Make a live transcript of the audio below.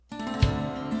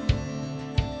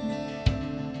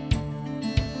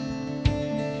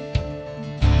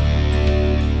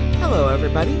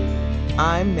everybody.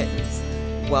 I'm Mittens.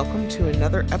 Welcome to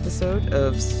another episode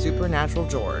of Supernatural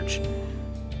George.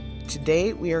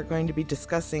 Today we are going to be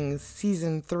discussing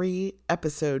Season 3,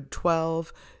 Episode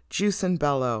 12, Juice and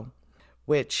Bellow,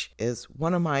 which is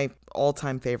one of my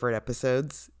all-time favorite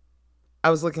episodes.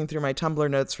 I was looking through my Tumblr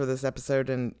notes for this episode,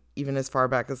 and even as far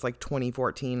back as like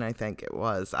 2014, I think it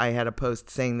was, I had a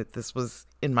post saying that this was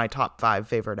in my top 5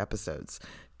 favorite episodes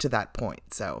to that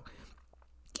point. So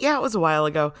yeah, it was a while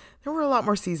ago. There were a lot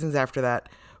more seasons after that,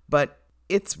 but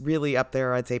it's really up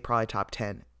there. I'd say probably top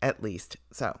 10 at least.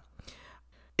 So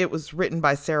it was written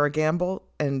by Sera Gamble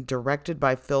and directed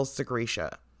by Phil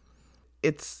Sgriccia.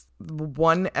 It's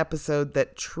one episode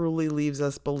that truly leaves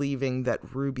us believing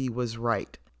that Ruby was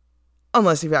right.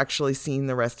 Unless you've actually seen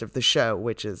the rest of the show,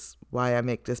 which is why I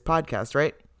make this podcast,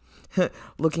 right?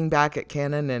 Looking back at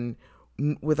canon and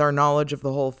with our knowledge of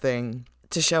the whole thing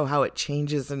to show how it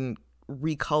changes and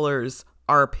recolors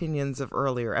our opinions of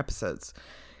earlier episodes.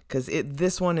 Because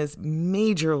this one is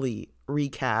majorly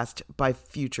recast by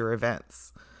future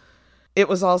events. It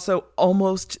was also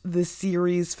almost the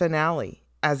series finale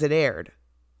as it aired.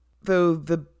 Though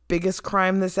the biggest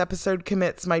crime this episode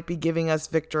commits might be giving us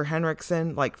Victor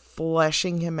Henriksen, like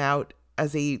fleshing him out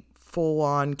as a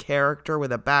full-on character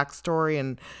with a backstory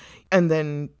and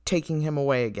then taking him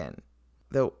away again.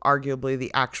 Though arguably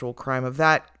the actual crime of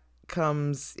that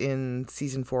comes in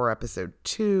Season 4, Episode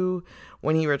 2,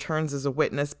 when he returns as a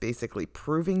witness, basically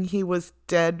proving he was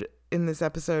dead in this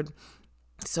episode.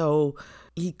 So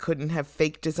he couldn't have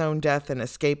faked his own death and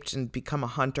escaped and become a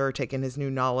hunter, taken his new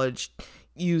knowledge,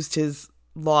 used his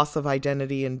loss of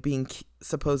identity and being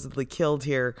supposedly killed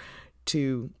here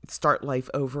to start life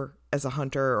over as a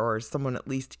hunter or someone at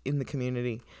least in the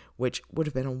community, which would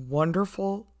have been a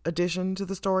wonderful addition to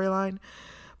the storyline.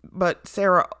 But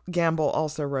Sera Gamble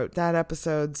also wrote that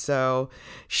episode, so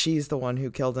she's the one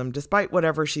who killed him, despite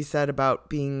whatever she said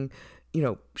about being,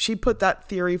 she put that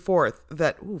theory forth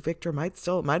that, Victor might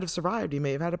have survived. He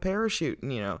may have had a parachute,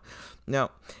 and, no,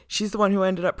 she's the one who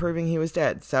ended up proving he was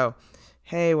dead. So,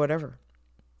 hey, whatever.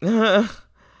 The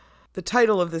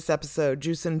title of this episode,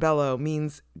 Juice and Bellow,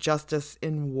 means justice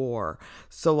in war.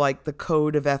 So like the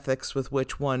code of ethics with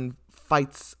which one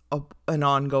fights an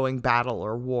ongoing battle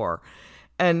or war.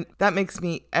 And that makes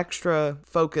me extra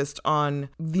focused on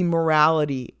the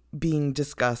morality being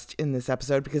discussed in this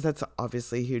episode because that's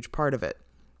obviously a huge part of it.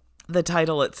 The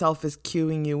title itself is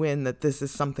cueing you in that this is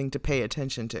something to pay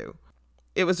attention to.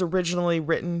 It was originally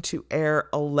written to air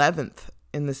 11th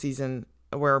in the season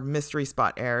where Mystery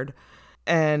Spot aired,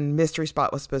 and Mystery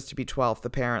Spot was supposed to be 12th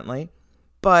apparently.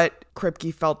 But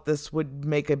Kripke felt this would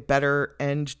make a better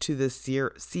end to the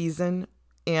season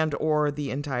and or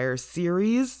the entire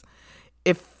series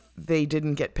if they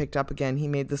didn't get picked up again. He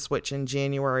made the switch in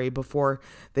January before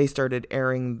they started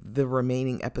airing the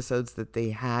remaining episodes that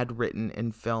they had written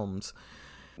and filmed.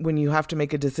 When you have to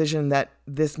make a decision that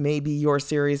this may be your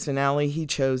series finale, he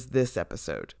chose this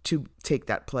episode to take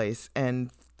that place. And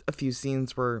a few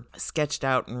scenes were sketched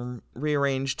out and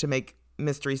rearranged to make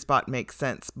Mystery Spot make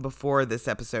sense before this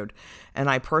episode. And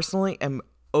I personally am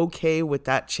okay with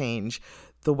that change.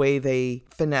 The way they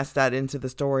finesse that into the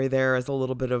story there is a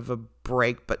little bit of a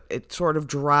break, but it sort of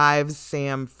drives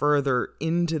Sam further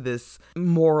into this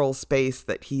moral space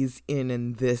that he's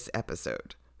in this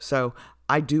episode. So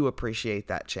I do appreciate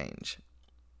that change.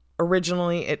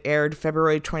 Originally, it aired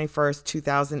February 21st,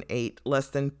 2008, less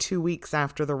than 2 weeks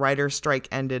after the writer's strike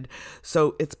ended,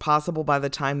 so it's possible by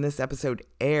the time this episode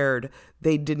aired,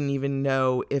 they didn't even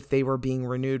know if they were being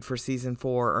renewed for Season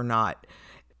 4 or not.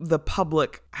 The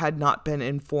public had not been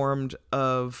informed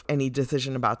of any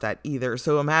decision about that either.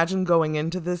 So imagine going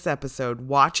into this episode,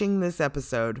 watching this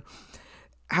episode,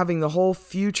 having the whole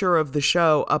future of the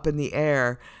show up in the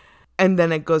air, and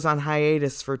then it goes on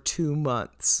hiatus for 2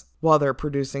 months while they're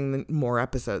producing more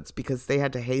episodes because they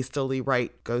had to hastily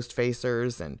write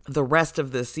Ghostfacers and the rest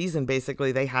of this season.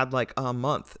 Basically, they had like a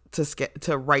month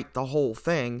to write the whole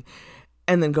thing.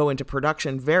 And then go into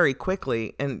production very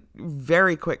quickly, and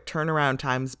very quick turnaround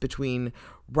times between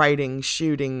writing,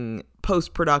 shooting,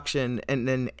 post-production, and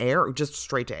then air, just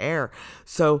straight to air.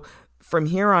 So from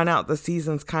here on out, the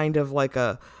season's kind of like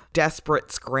a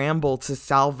desperate scramble to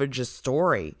salvage a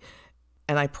story.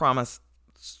 And I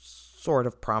sort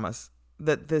of promise,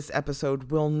 that this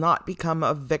episode will not become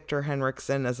a Victor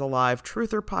Henriksen as a live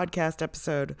Truther podcast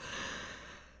episode.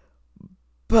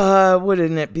 But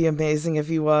wouldn't it be amazing if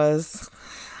he was?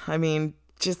 I mean,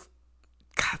 just,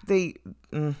 God, they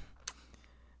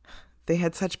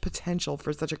had such potential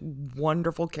for such a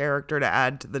wonderful character to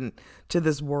add to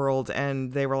this world,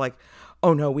 and they were like,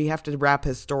 oh no, we have to wrap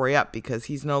his story up because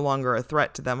he's no longer a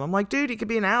threat to them. I'm like, dude, he could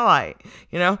be an ally.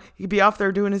 He could be off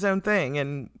there doing his own thing,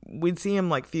 and we'd see him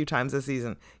like a few times this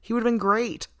season. He would have been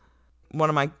great. One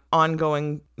of my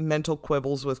ongoing mental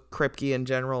quibbles with Kripke in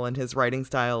general and his writing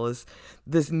style is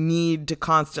this need to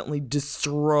constantly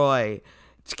destroy,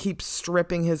 to keep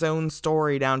stripping his own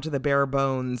story down to the bare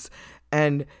bones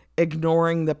and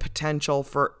ignoring the potential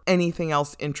for anything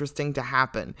else interesting to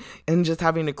happen and just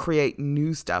having to create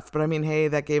new stuff. But I mean, hey,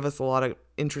 that gave us a lot of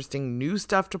interesting new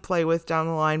stuff to play with down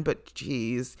the line, but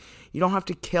geez, you don't have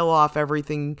to kill off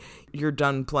everything you're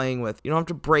done playing with. You don't have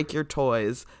to break your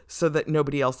toys so that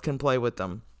nobody else can play with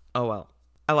them. Oh well.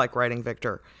 I like writing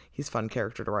Victor. He's a fun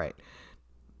character to write.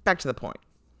 Back to the point.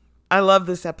 I love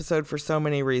this episode for so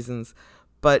many reasons,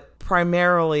 but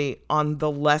primarily on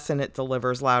the lesson it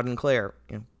delivers loud and clear.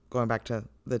 Going back to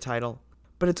the title.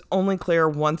 But it's only clear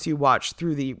once you watch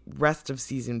through the rest of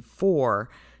season 4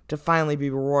 to finally be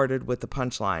rewarded with the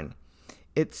punchline.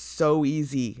 It's so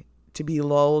easy to be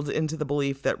lulled into the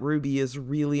belief that Ruby is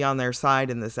really on their side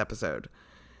in this episode.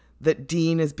 That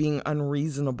Dean is being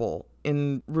unreasonable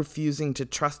in refusing to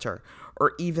trust her,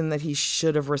 or even that he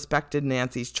should have respected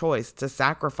Nancy's choice to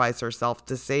sacrifice herself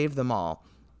to save them all.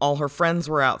 All her friends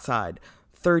were outside.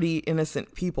 30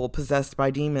 innocent people possessed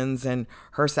by demons, and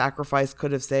her sacrifice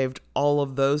could have saved all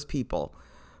of those people.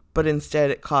 But instead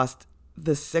it cost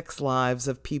the 6 lives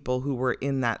of people who were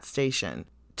in that station.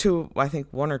 2, I think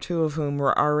 1 or 2 of whom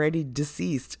were already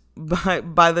deceased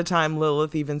by the time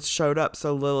Lilith even showed up.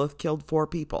 So Lilith killed 4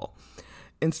 people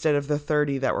instead of the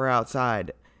 30 that were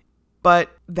outside.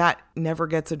 But that never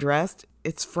gets addressed.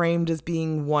 It's framed as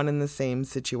being one and the same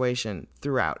situation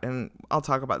throughout. And I'll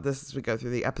talk about this as we go through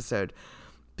the episode.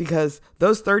 Because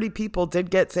those 30 people did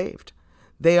get saved.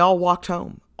 They all walked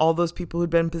home. All those people who'd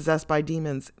been possessed by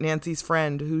demons, Nancy's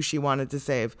friend who she wanted to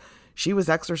save, she was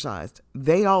exorcised.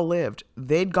 They all lived.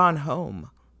 They'd gone home.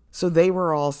 So they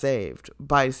were all saved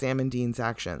by Sam and Dean's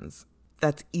actions.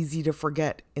 That's easy to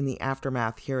forget in the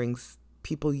aftermath, hearing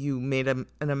people you made an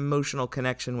emotional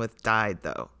connection with died,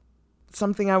 though.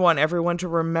 Something I want everyone to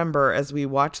remember as we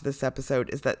watch this episode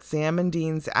is that Sam and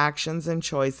Dean's actions and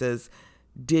choices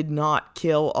did not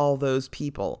kill all those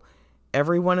people.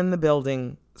 Everyone in the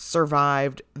building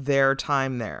survived their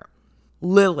time there.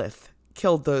 Lilith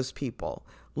killed those people.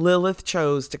 Lilith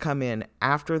chose to come in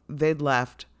after they'd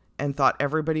left and thought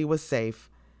everybody was safe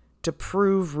to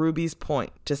prove Ruby's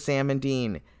point to Sam and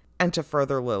Dean and to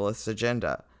further Lilith's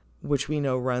agenda, which we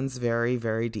know runs very,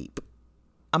 very deep.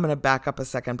 I'm going to back up a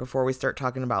second before we start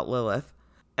talking about Lilith.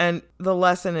 And the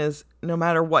lesson is, no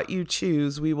matter what you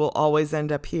choose, we will always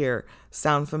end up here.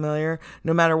 Sound familiar?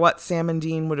 No matter what Sam and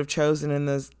Dean would have chosen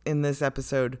in this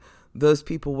episode, those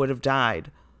people would have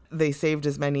died. They saved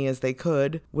as many as they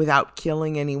could without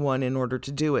killing anyone in order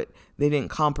to do it. They didn't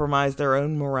compromise their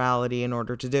own morality in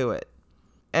order to do it.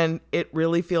 And it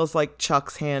really feels like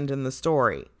Chuck's hand in the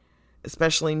story,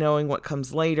 especially knowing what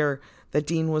comes later, that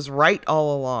Dean was right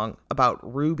all along about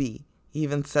Ruby. He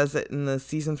even says it in the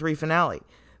season 3 finale.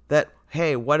 That,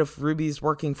 hey, what if Ruby's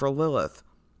working for Lilith?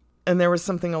 And there was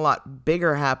something a lot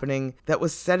bigger happening that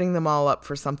was setting them all up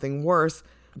for something worse,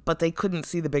 but they couldn't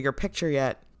see the bigger picture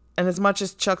yet. And as much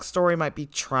as Chuck's story might be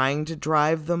trying to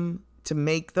drive them to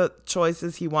make the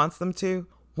choices he wants them to,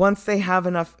 once they have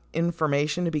enough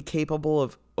information to be capable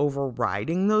of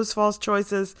overriding those false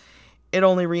choices, it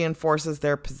only reinforces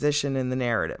their position in the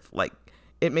narrative. Like,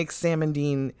 it makes Sam and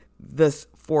Dean this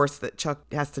force that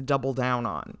Chuck has to double down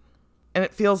on. And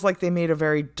it feels like they made a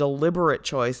very deliberate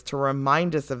choice to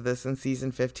remind us of this in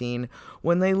season 15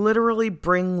 when they literally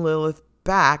bring Lilith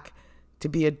back to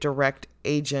be a direct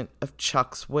agent of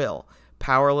Chuck's will,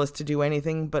 powerless to do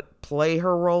anything but play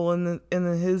her role in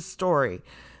his story.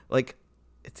 Like,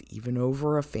 it's even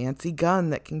over a fancy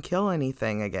gun that can kill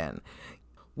anything again.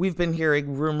 We've been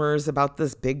hearing rumors about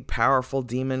this big, powerful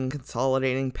demon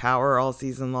consolidating power all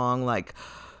season long, like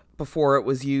before it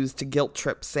was used to guilt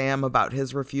trip Sam about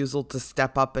his refusal to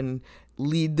step up and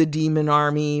lead the demon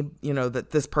army, that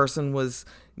this person was,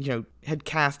 had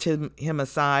cast him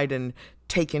aside and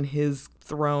taken his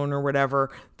throne or whatever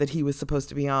that he was supposed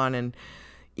to be on. And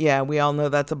yeah, we all know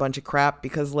that's a bunch of crap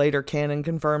because later canon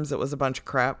confirms it was a bunch of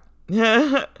crap.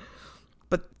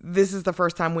 But this is the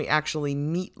first time we actually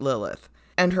meet Lilith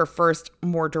and her first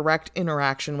more direct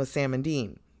interaction with Sam and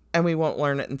Dean. And we won't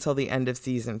learn it until the end of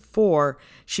season 4.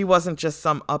 She wasn't just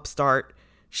some upstart.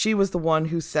 She was the one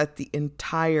who set the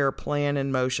entire plan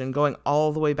in motion, going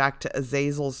all the way back to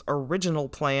Azazel's original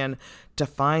plan to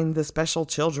find the special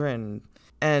children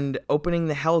and opening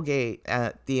the Hellgate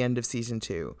at the end of season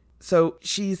 2. So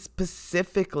she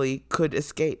specifically could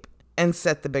escape. and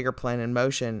set the bigger plan in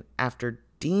motion after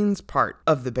Dean's part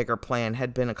of the bigger plan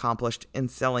had been accomplished in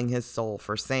selling his soul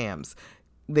for Sam's.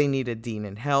 They needed Dean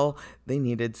in hell, they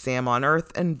needed Sam on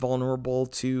Earth and vulnerable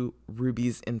to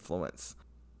Ruby's influence.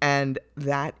 And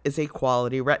that is a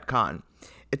quality retcon.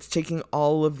 It's taking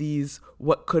all of these,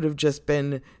 what could have just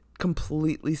been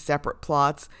completely separate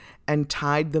plots, and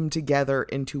tied them together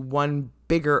into one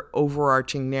bigger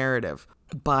overarching narrative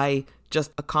by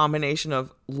just a combination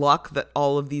of luck that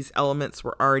all of these elements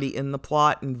were already in the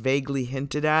plot and vaguely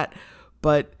hinted at.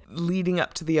 But leading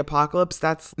up to the apocalypse,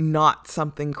 that's not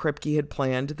something Kripke had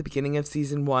planned at the beginning of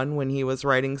season 1 when he was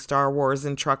writing Star Wars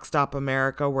and Truck Stop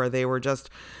America, where they were just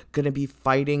going to be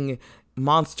fighting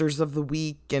monsters of the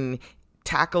week and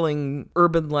tackling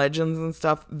urban legends and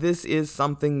stuff. This is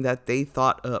something that they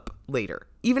thought up later.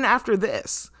 Even after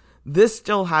this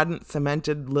still hadn't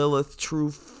cemented Lilith's true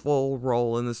full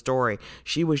role in the story.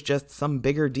 She was just some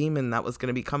bigger demon that was going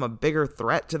to become a bigger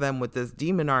threat to them with this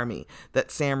demon army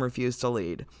that Sam refused to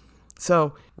lead.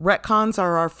 So retcons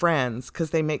are our friends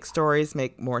because they make stories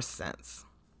make more sense.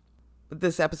 But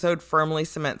this episode firmly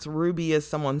cements Ruby as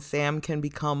someone Sam can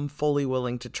become fully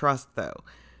willing to trust, though.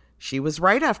 She was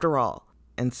right after all,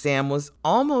 and Sam was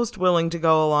almost willing to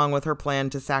go along with her plan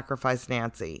to sacrifice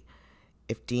Nancy.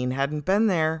 If Dean hadn't been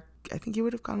there, I think he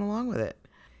would have gone along with it.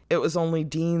 It was only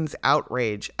Dean's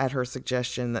outrage at her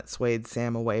suggestion that swayed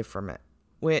Sam away from it.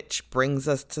 Which brings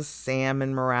us to Sam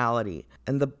and morality,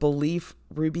 and the belief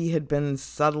Ruby had been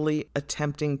subtly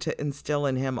attempting to instill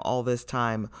in him all this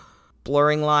time,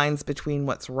 blurring lines between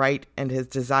what's right and his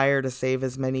desire to save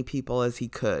as many people as he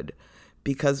could.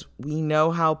 Because we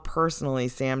know how personally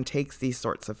Sam takes these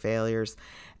sorts of failures,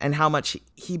 and how much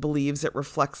he believes it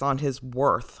reflects on his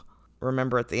worth.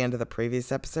 Remember at the end of the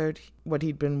previous episode, what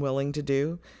he'd been willing to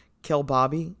do? Kill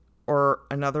Bobby or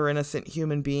another innocent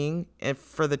human being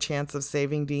for the chance of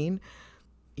saving Dean?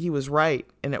 He was right,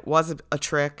 and it was a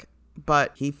trick,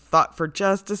 but he thought for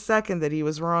just a second that he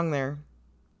was wrong there.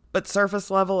 But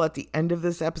surface level, at the end of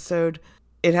this episode,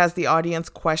 it has the audience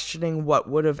questioning what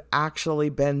would have actually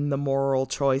been the moral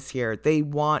choice here. They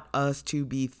want us to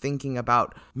be thinking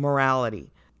about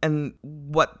morality. And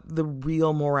what the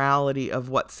real morality of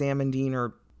what Sam and Dean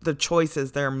are, the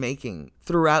choices they're making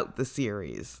throughout the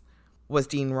series. Was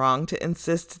Dean wrong to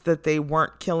insist that they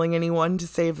weren't killing anyone to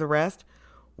save the rest?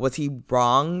 Was he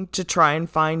wrong to try and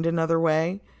find another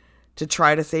way? To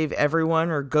try to save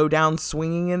everyone or go down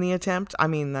swinging in the attempt? I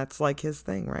mean, that's like his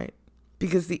thing, right?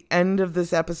 Because the end of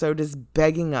this episode is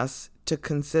begging us to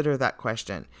consider that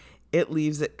question. It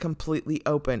leaves it completely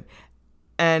open.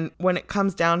 And when it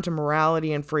comes down to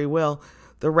morality and free will,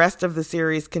 the rest of the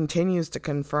series continues to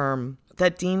confirm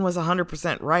that Dean was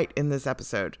 100% right in this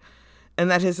episode, and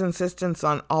that his insistence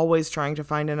on always trying to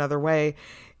find another way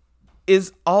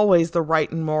is always the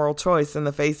right and moral choice in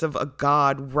the face of a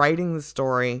God writing the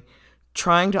story,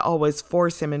 trying to always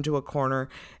force him into a corner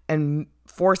and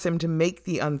force him to make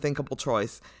the unthinkable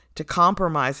choice, to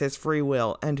compromise his free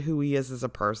will and who he is as a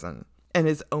person, and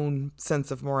his own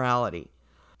sense of morality.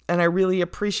 And I really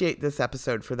appreciate this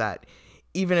episode for that,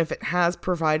 even if it has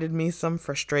provided me some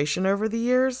frustration over the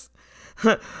years.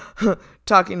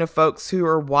 Talking to folks who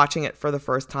are watching it for the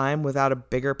first time without a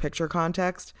bigger picture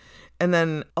context, and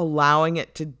then allowing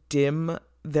it to dim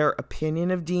their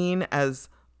opinion of Dean as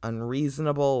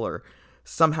unreasonable or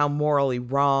somehow morally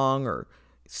wrong or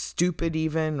stupid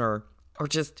even or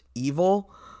just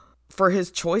evil for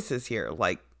his choices here.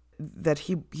 Like that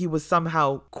he was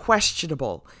somehow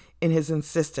questionable in his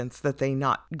insistence that they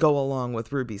not go along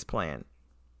with Ruby's plan.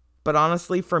 But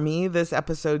honestly, for me, this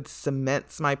episode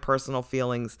cements my personal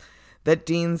feelings that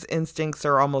Dean's instincts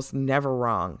are almost never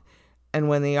wrong. And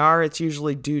when they are, it's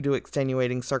usually due to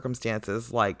extenuating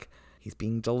circumstances like he's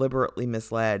being deliberately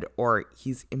misled or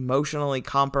he's emotionally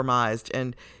compromised,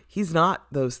 and he's not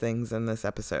those things in this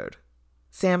episode.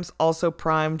 Sam's also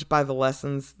primed by the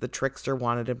lessons the trickster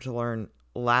wanted him to learn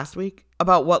last week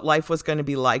about what life was going to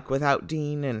be like without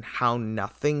Dean and how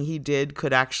nothing he did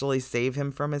could actually save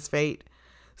him from his fate.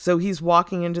 So he's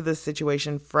walking into this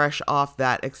situation fresh off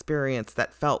that experience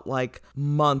that felt like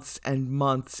months and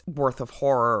months worth of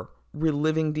horror,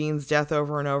 reliving Dean's death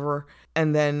over and over,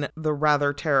 and then the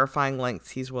rather terrifying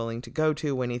lengths he's willing to go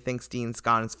to when he thinks Dean's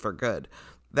gone for good.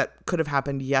 That could have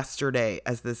happened yesterday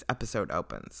as this episode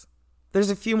opens.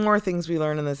 There's a few more things we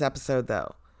learn in this episode,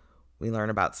 though. We learn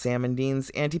about Sam and Dean's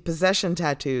anti-possession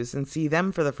tattoos and see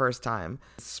them for the first time,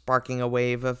 sparking a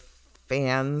wave of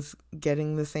fans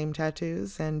getting the same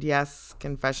tattoos. And yes,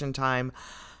 confession time,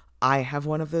 I have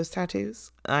one of those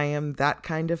tattoos. I am that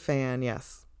kind of fan,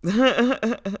 yes.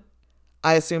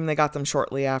 I assume they got them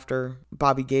shortly after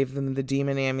Bobby gave them the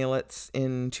demon amulets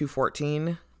in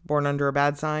 214, Born Under a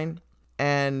Bad Sign.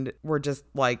 And we're just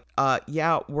like,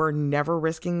 yeah, we're never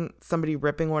risking somebody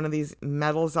ripping one of these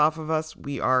medals off of us.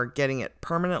 We are getting it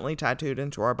permanently tattooed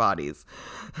into our bodies.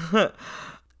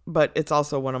 But it's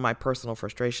also one of my personal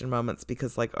frustration moments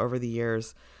because, like, over the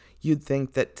years, you'd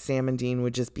think that Sam and Dean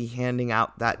would just be handing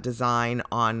out that design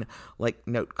on, like,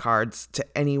 note cards to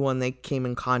anyone they came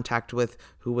in contact with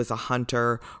who was a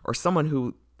hunter or someone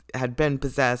who had been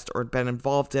possessed or been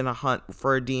involved in a hunt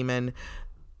for a demon.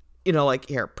 You know, like,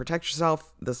 here, protect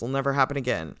yourself. This will never happen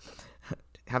again.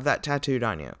 Have that tattooed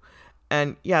on you.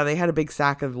 And yeah, they had a big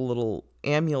sack of little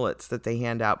amulets that they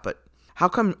hand out, but how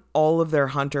come all of their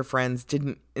hunter friends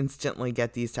didn't instantly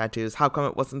get these tattoos? How come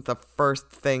it wasn't the first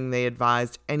thing they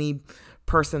advised any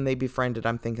person they befriended?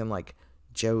 I'm thinking like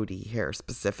Jody here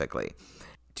specifically.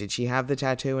 Did she have the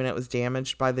tattoo and it was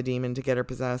damaged by the demon to get her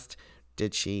possessed?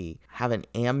 Did she have an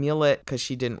amulet because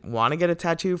she didn't want to get a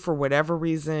tattoo for whatever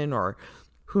reason? Or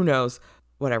who knows?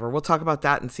 Whatever. We'll talk about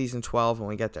that in season 12 when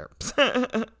we get there.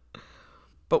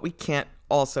 But we can't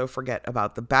also forget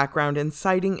about the background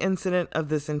inciting incident of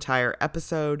this entire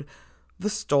episode, the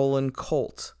stolen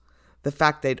colt. The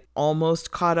fact they'd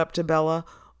almost caught up to Bella,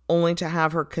 only to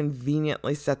have her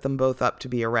conveniently set them both up to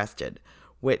be arrested,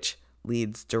 which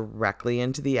leads directly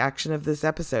into the action of this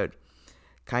episode.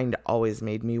 Kind of always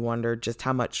made me wonder just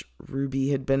how much Ruby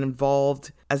had been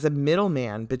involved as a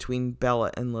middleman between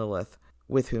Bella and Lilith,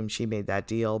 with whom she made that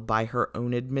deal by her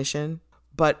own admission,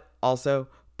 but also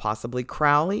possibly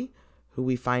Crowley, who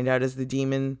we find out is the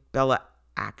demon Bella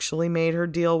actually made her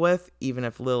deal with, even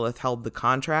if Lilith held the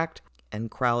contract, and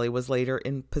Crowley was later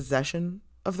in possession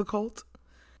of the cult.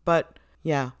 But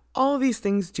yeah, all of these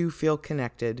things do feel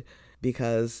connected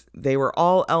because they were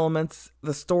all elements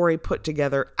the story put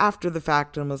together after the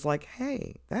fact and was like,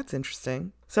 hey, that's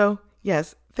interesting. So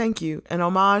yes, thank you, an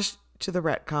homage to the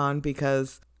retcon,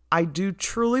 because I do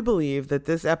truly believe that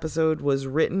this episode was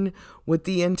written with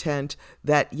the intent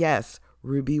that, yes,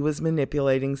 Ruby was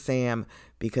manipulating Sam,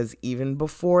 because even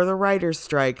before the writer's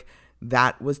strike,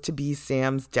 that was to be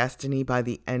Sam's destiny by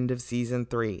the end of season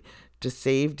 3, to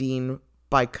save Dean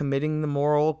by committing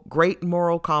the great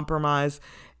moral compromise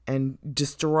and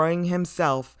destroying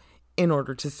himself in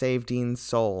order to save Dean's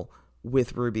soul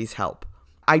with Ruby's help.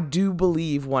 I do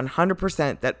believe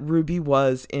 100% that Ruby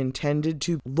was intended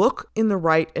to look in the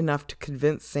right enough to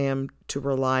convince Sam to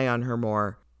rely on her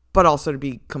more, but also to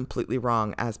be completely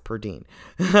wrong as per Dean.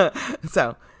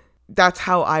 So that's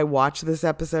how I watch this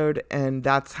episode, and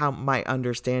that's how my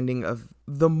understanding of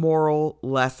the moral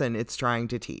lesson it's trying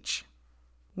to teach.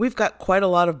 We've got quite a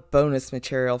lot of bonus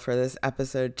material for this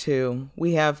episode too.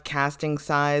 We have casting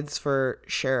sides for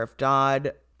Sheriff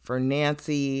Dodd, for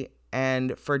Nancy,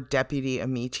 and for Deputy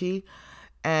Amici,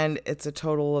 and it's a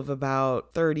total of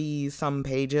about 30 some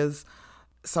pages.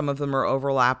 Some of them are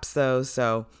overlaps though,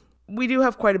 so we do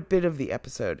have quite a bit of the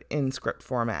episode in script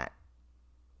format.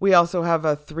 We also have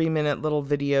a 3-minute little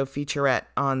video featurette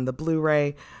on the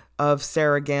Blu-ray of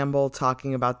Sarah Gamble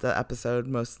talking about the episode,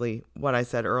 mostly what I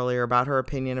said earlier about her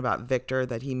opinion about Victor,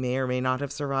 that he may or may not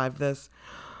have survived this.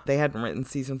 They hadn't written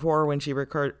season 4 when she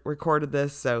recorded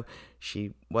this, so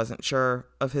she wasn't sure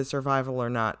of his survival or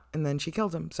not, and then she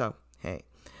killed him, so hey.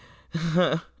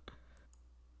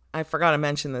 I forgot to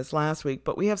mention this last week,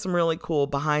 but we have some really cool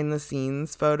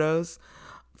behind-the-scenes photos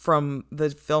from the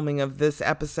filming of this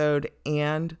episode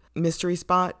and Mystery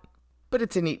Spot, but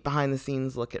it's a neat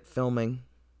behind-the-scenes look at filming.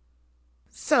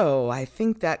 So I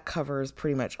think that covers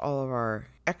pretty much all of our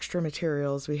extra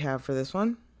materials we have for this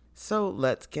one. So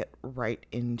let's get right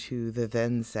into the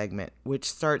then segment, which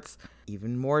starts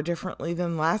even more differently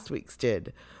than last week's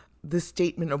did. The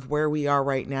statement of where we are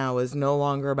right now is no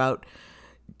longer about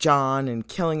John and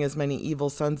killing as many evil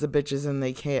sons of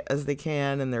bitches as they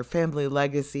can and their family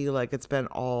legacy like it's been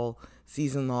all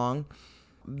season long.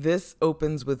 This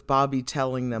opens with Bobby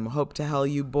telling them, "Hope to hell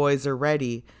you boys are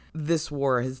ready. This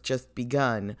war has just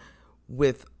begun,"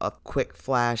 with a quick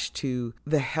flash to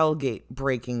the Hellgate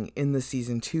breaking in the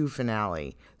season 2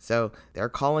 finale. So they're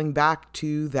calling back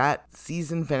to that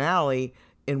season finale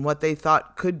in what they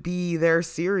thought could be their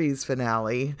series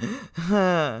finale.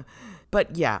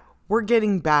 But yeah, we're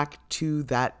getting back to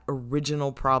that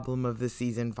original problem of the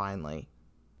season finally.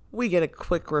 We get a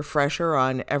quick refresher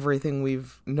on everything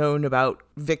we've known about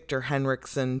Victor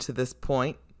Henriksen to this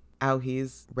point, how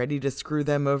he's ready to screw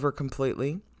them over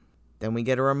completely. Then we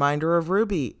get a reminder of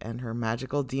Ruby and her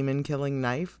magical demon-killing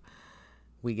knife.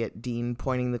 We get Dean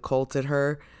pointing the Colt at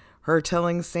her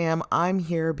telling Sam, "I'm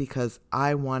here because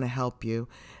I want to help you,"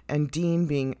 and Dean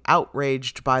being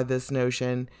outraged by this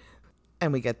notion.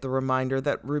 And we get the reminder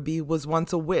that Ruby was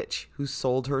once a witch who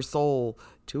sold her soul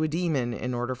to a demon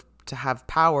in order to have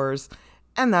powers,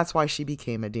 and that's why she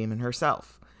became a demon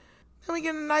herself. Then we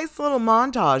get a nice little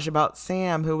montage about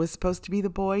Sam, who was supposed to be the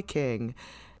boy king.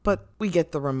 But we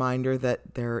get the reminder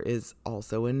that there is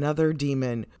also another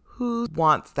demon who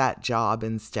wants that job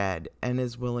instead and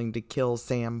is willing to kill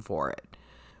Sam for it.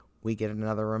 We get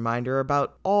another reminder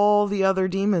about all the other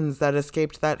demons that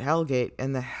escaped that Hellgate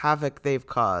and the havoc they've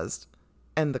caused.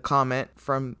 And the comment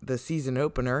from the season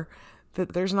opener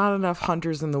that there's not enough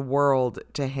hunters in the world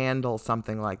to handle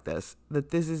something like this,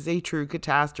 that this is a true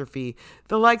catastrophe,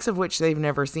 the likes of which they've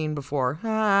never seen before.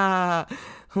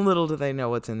 Little do they know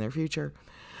what's in their future.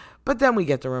 But then we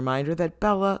get the reminder that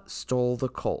Bella stole the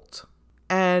colt,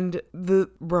 and the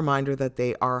reminder that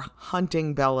they are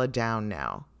hunting Bella down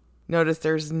now. Notice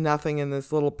there's nothing in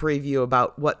this little preview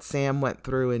about what Sam went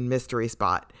through in Mystery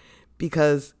Spot,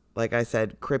 because like I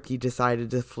said, Kripke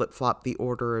decided to flip-flop the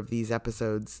order of these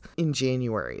episodes in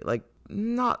January. Like,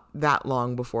 not that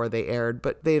long before they aired,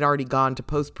 but they'd already gone to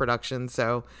post-production,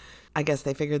 so I guess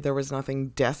they figured there was nothing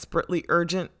desperately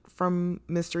urgent from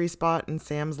Mystery Spot and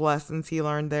Sam's lessons he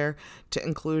learned there to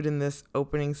include in this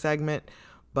opening segment.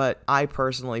 But I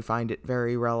personally find it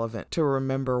very relevant to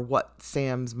remember what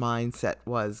Sam's mindset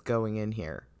was going in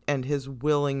here, and his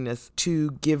willingness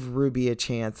to give Ruby a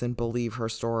chance and believe her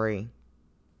story.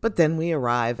 But then we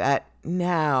arrive at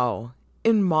now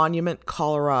in Monument,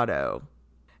 Colorado.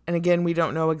 And again, we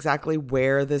don't know exactly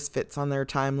where this fits on their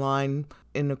timeline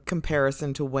in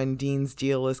comparison to when Dean's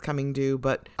deal is coming due,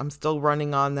 but I'm still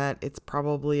running on that. It's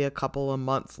probably a couple of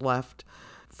months left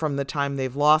from the time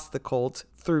they've lost the colt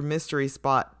through Mystery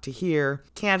Spot to here.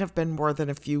 Can't have been more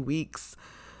than a few weeks.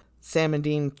 Sam and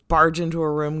Dean barge into a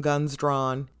room, guns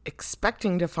drawn,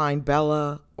 expecting to find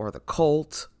Bella or the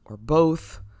colt or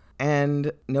both.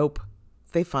 And nope,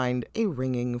 they find a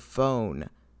ringing phone.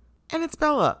 And it's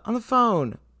Bella on the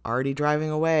phone, already driving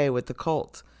away with the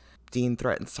colt. Dean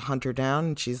threatens to hunt her down,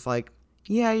 and she's like,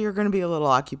 yeah, you're going to be a little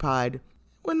occupied,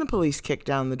 when the police kick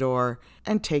down the door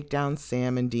and take down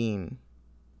Sam and Dean.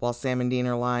 While Sam and Dean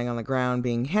are lying on the ground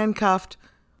being handcuffed,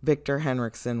 Victor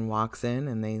Henriksen walks in,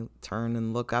 and they turn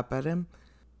and look up at him.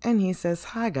 And he says,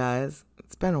 hi guys,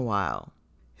 it's been a while.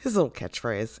 His little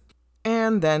catchphrase.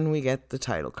 And then we get the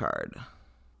title card.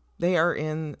 They are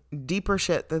in deeper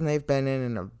shit than they've been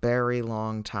in a very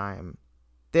long time.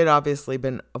 They'd obviously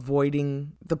been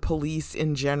avoiding the police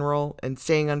in general and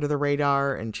staying under the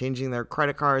radar and changing their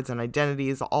credit cards and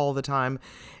identities all the time.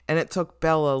 And it took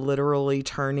Bella literally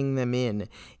turning them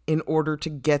in order to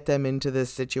get them into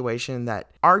this situation that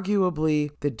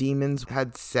arguably the demons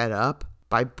had set up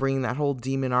by bringing that whole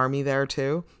demon army there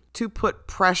too, to put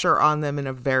pressure on them in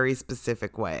a very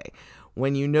specific way.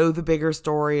 When you know the bigger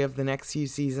story of the next few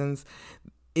seasons,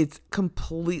 it's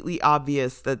completely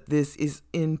obvious that this is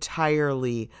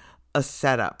entirely a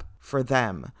setup for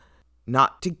them.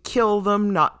 Not to kill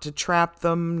them, not to trap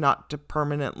them, not to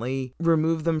permanently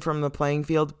remove them from the playing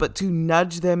field, but to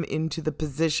nudge them into the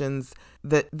positions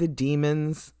that the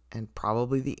demons, and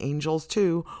probably the angels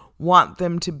too, want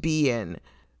them to be in.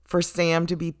 For Sam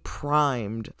to be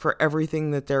primed for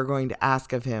everything that they're going to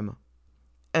ask of him.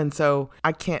 And so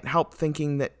I can't help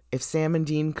thinking that if Sam and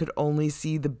Dean could only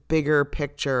see the bigger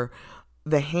picture,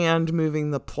 the hand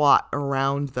moving the plot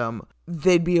around them,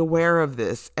 they'd be aware of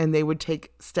this and they would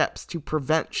take steps to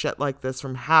prevent shit like this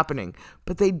from happening.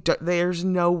 But there's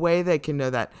no way they can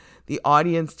know that. The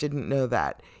audience didn't know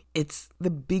that. It's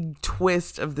the big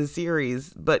twist of the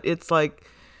series, but it's like,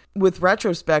 with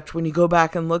retrospect, when you go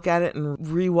back and look at it and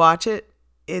rewatch it,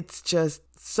 it's just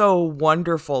so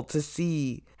wonderful to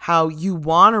see how you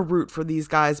want to root for these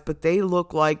guys, but they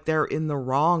look like they're in the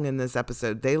wrong in this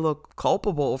episode. They look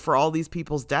culpable for all these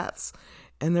people's deaths,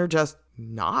 and they're just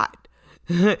not.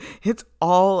 It's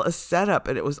all a setup,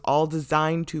 and it was all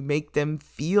designed to make them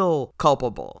feel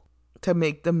culpable, to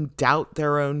make them doubt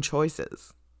their own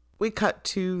choices. We cut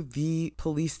to the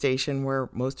police station where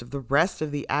most of the rest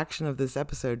of the action of this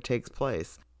episode takes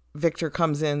place. Victor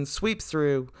comes in, sweeps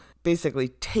through, basically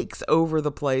takes over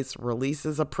the place,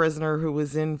 releases a prisoner who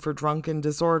was in for drunk and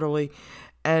disorderly,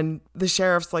 and the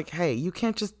sheriff's like, hey, you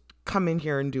can't just come in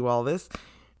here and do all this.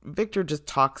 Victor just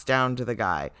talks down to the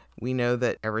guy. We know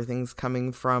that everything's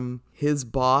coming from his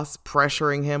boss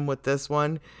pressuring him with this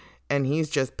one, and he's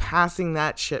just passing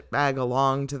that shitbag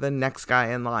along to the next guy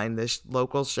in line, this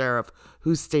local sheriff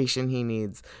whose station he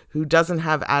needs, who doesn't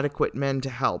have adequate men to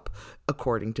help,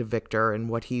 according to Victor and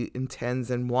what he intends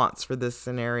and wants for this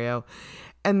scenario.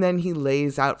 And then he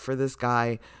lays out for this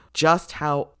guy just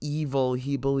how evil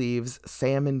he believes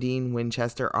Sam and Dean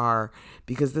Winchester are,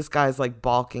 because this guy's like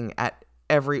balking at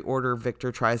every order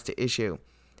Victor tries to issue.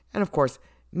 And of course,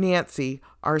 Nancy,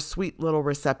 our sweet little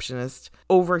receptionist,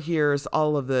 overhears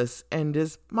all of this and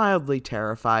is mildly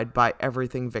terrified by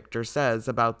everything Victor says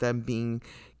about them being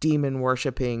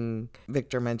demon-worshipping.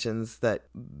 Victor mentions that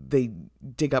they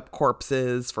dig up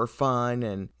corpses for fun,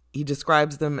 and he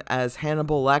describes them as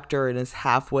Hannibal Lecter and his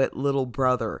half-wit little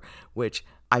brother, which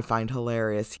I find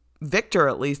hilarious. Victor,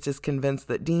 at least, is convinced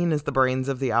that Dean is the brains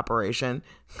of the operation.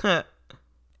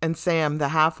 And Sam, the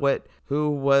half-wit, who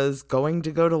was going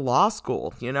to go to law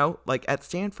school, like at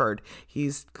Stanford.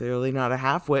 He's clearly not a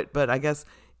half-wit, but I guess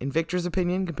in Victor's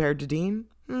opinion, compared to Dean,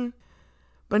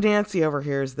 But Nancy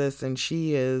overhears this and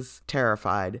she is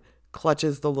terrified,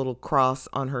 clutches the little cross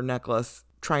on her necklace,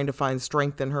 trying to find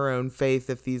strength in her own faith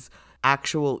if these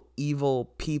actual evil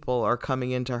people are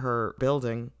coming into her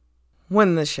building.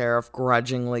 When the sheriff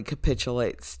grudgingly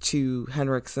capitulates to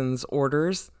Henriksen's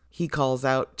orders, he calls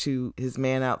out to his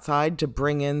man outside to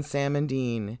bring in Sam and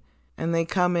Dean. And they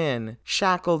come in,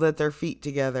 shackled at their feet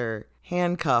together,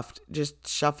 handcuffed, just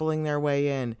shuffling their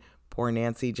way in. Poor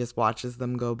Nancy just watches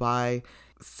them go by,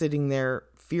 sitting there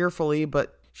fearfully,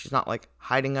 but she's not like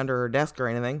hiding under her desk or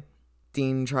anything.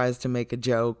 Dean tries to make a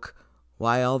joke.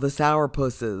 Why all the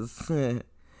sourpusses?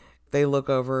 They look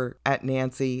over at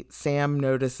Nancy. Sam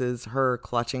notices her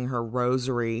clutching her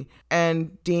rosary.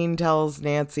 And Dean tells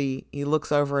Nancy, he looks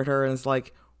over at her and is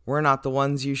like, we're not the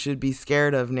ones you should be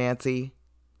scared of, Nancy.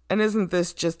 And isn't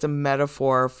this just a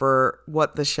metaphor for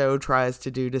what the show tries to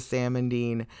do to Sam and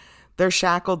Dean? They're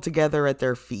shackled together at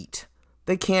their feet.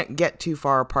 They can't get too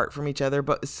far apart from each other,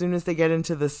 but as soon as they get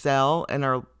into the cell and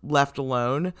are left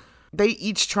alone, they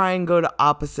each try and go to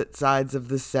opposite sides of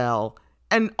the cell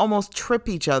and almost trip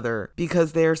each other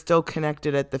because they're still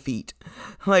connected at the feet.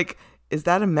 Like, is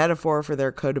that a metaphor for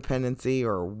their codependency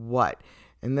or what?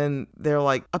 And then they're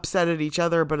like upset at each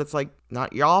other, but it's like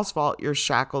not y'all's fault you're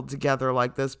shackled together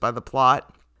like this by the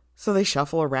plot. So they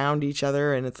shuffle around each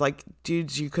other and it's like,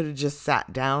 dudes, you could have just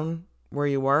sat down where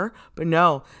you were. But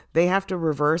no, they have to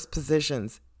reverse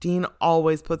positions. Dean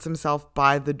always puts himself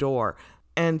by the door.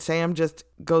 And Sam just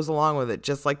goes along with it,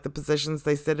 just like the positions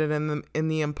they sit in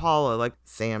the Impala. Like,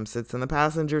 Sam sits in the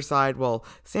passenger side. Well,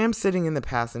 Sam's sitting in the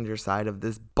passenger side of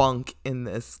this bunk in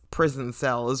this prison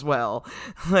cell as well.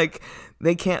 Like,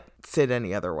 they can't sit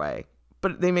any other way.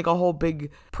 But they make a whole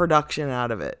big production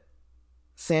out of it.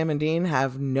 Sam and Dean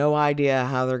have no idea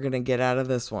how they're going to get out of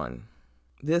this one.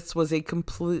 This was a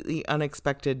completely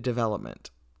unexpected development.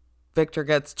 Victor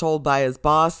gets told by his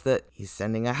boss that he's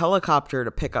sending a helicopter to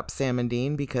pick up Sam and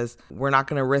Dean because we're not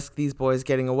going to risk these boys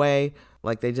getting away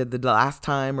like they did the last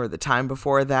time or the time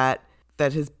before that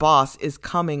his boss is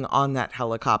coming on that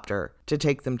helicopter to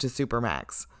take them to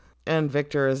Supermax. And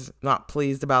Victor is not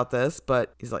pleased about this,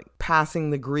 but he's like passing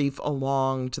the grief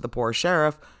along to the poor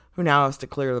sheriff, who now has to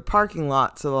clear the parking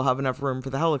lot so they'll have enough room for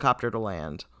the helicopter to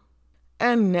land.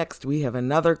 And next we have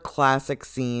another classic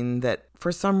scene that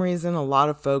for some reason a lot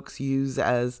of folks use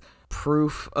as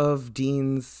proof of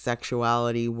Dean's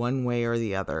sexuality one way or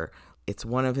the other. It's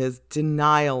one of his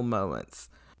denial moments.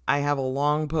 I have a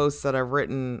long post that I've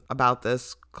written about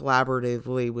this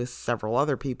collaboratively with several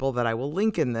other people that I will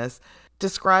link in this,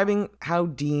 describing how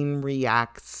Dean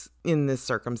reacts in this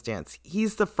circumstance.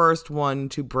 He's the first one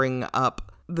to bring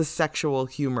up the sexual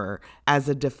humor as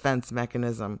a defense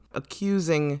mechanism,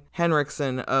 accusing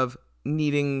Henriksen of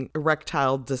needing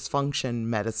erectile dysfunction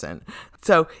medicine.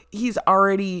 So he's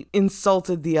already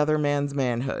insulted the other man's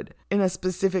manhood in a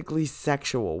specifically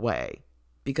sexual way.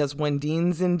 Because when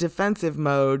Dean's in defensive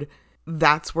mode,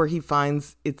 that's where he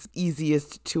finds it's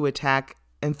easiest to attack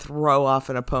and throw off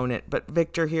an opponent. But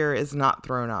Victor here is not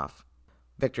thrown off.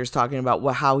 Victor's talking about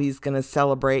how he's going to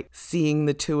celebrate seeing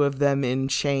the two of them in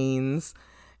chains.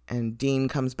 And Dean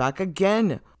comes back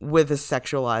again with a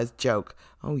sexualized joke.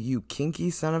 Oh, you kinky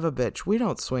son of a bitch. We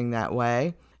don't swing that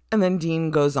way. And then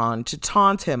Dean goes on to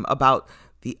taunt him about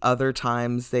the other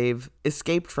times they've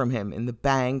escaped from him in the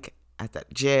bank, at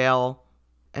that jail.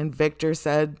 And Victor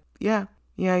said, yeah,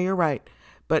 you're right.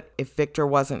 But if Victor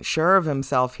wasn't sure of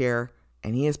himself here,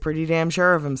 and he is pretty damn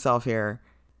sure of himself here,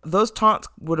 those taunts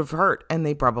would have hurt, and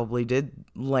they probably did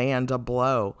land a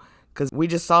blow. Because we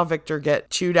just saw Victor get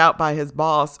chewed out by his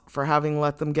boss for having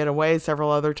let them get away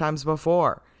several other times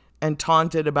before. And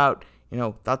taunted about,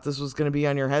 thought this was going to be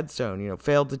on your headstone,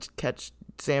 failed to catch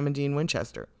Sam and Dean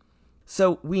Winchester.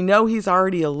 So we know he's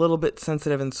already a little bit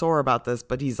sensitive and sore about this,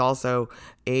 but he's also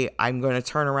I'm going to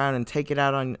turn around and take it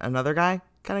out on another guy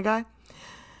kind of guy.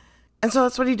 And so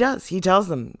that's what he does. He tells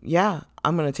them, yeah,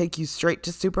 I'm going to take you straight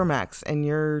to Supermax and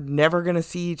you're never going to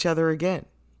see each other again.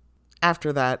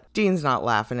 After that, Dean's not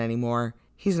laughing anymore.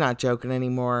 He's not joking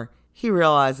anymore. He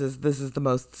realizes this is the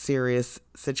most serious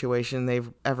situation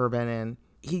they've ever been in.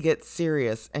 He gets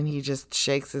serious and he just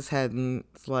shakes his head and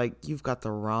it's like, you've got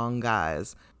the wrong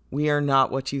guys. We are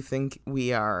not what you think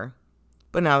we are.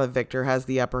 But now that Victor has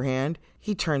the upper hand,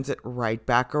 he turns it right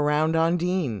back around on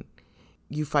Dean.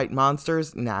 You fight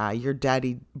monsters? Nah, your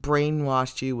daddy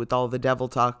brainwashed you with all the devil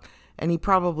talk, and he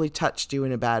probably touched you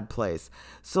in a bad place.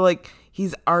 So,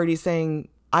 he's already saying,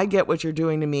 I get what you're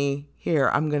doing to me.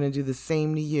 Here, I'm going to do the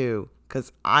same to you,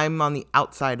 because I'm on the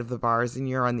outside of the bars and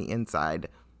you're on the inside.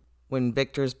 When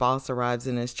Victor's boss arrives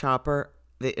in his chopper,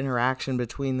 the interaction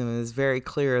between them is very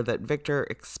clear that Victor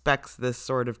expects this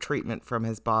sort of treatment from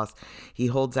his boss. He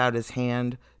holds out his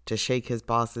hand to shake his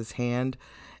boss's hand,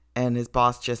 and his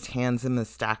boss just hands him a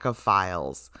stack of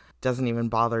files. Doesn't even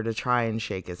bother to try and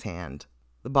shake his hand.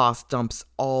 The boss dumps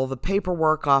all the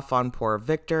paperwork off on poor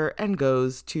Victor and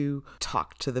goes to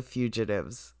talk to the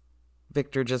fugitives.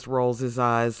 Victor just rolls his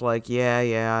eyes like,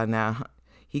 yeah, nah.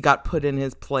 He got put in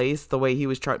his place the way he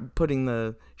was putting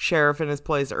the sheriff in his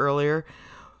place earlier.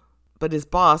 But his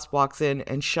boss walks in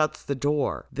and shuts the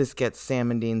door. This gets Sam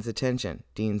and Dean's attention.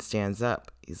 Dean stands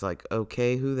up. He's like,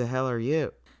 okay, who the hell are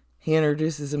you? He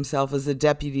introduces himself as a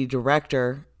deputy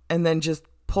director and then just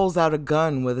pulls out a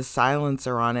gun with a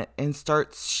silencer on it and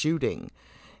starts shooting.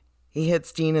 He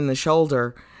hits Dean in the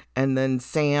shoulder, and then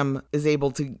Sam is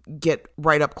able to get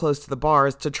right up close to the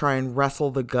bars to try and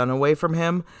wrestle the gun away from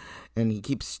him. And he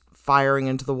keeps firing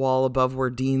into the wall above where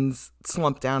Dean's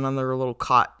slumped down on their little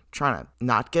cot, trying to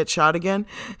not get shot again.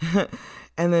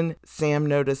 And then Sam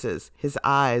notices his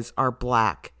eyes are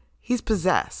black. He's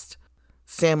possessed.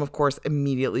 Sam, of course,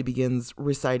 immediately begins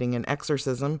reciting an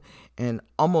exorcism and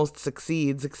almost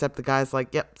succeeds, except the guy's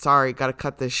like, yep, sorry, gotta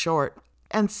cut this short,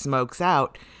 and smokes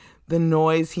out. The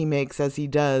noise he makes as he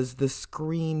does, the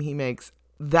scream he makes,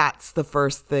 that's the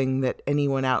first thing that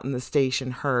anyone out in the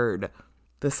station heard.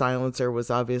 The silencer was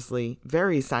obviously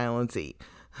very silency.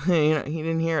 They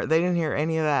didn't hear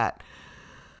any of that.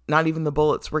 Not even the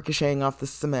bullets ricocheting off the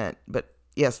cement. But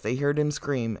yes, they heard him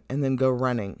scream and then go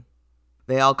running.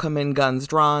 They all come in, guns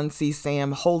drawn, see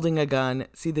Sam holding a gun,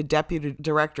 see the deputy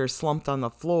director slumped on the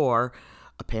floor,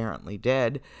 apparently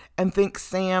dead, and think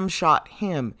Sam shot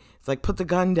him. It's like, put the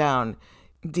gun down.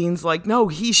 Dean's like, no,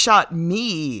 he shot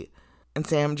me. And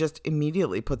Sam just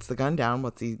immediately puts the gun down.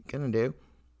 What's he gonna do?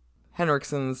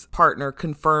 Henriksen's partner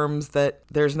confirms that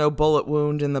there's no bullet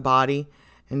wound in the body.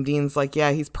 And Dean's like,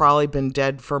 yeah, he's probably been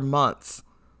dead for months.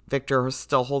 Victor was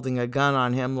still holding a gun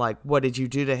on him, like, what did you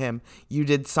do to him? You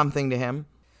did something to him.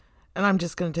 And I'm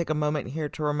just going to take a moment here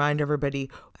to remind everybody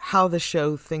how the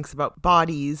show thinks about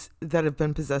bodies that have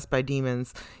been possessed by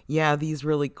demons. Yeah, these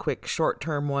really quick,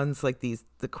 short-term ones, like the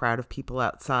crowd of people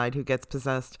outside who gets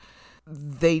possessed,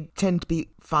 they tend to be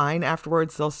fine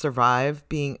afterwards. They'll survive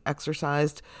being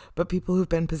exorcised. But people who've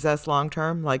been possessed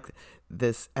long-term, like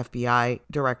this FBI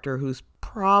director who's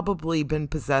probably been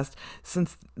possessed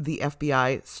since the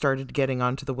FBI started getting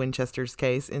onto the Winchester's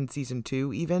case in season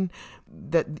 2 even,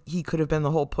 that he could have been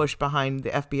the whole push behind the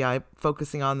FBI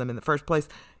focusing on them in the first place.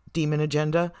 Demon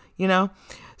agenda,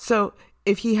 So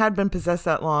if he had been possessed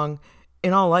that long,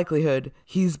 in all likelihood,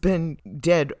 he's been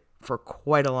dead for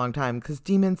quite a long time because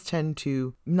demons tend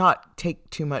to not take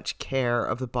too much care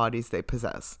of the bodies they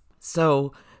possess.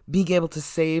 So being able to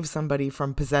save somebody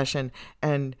from possession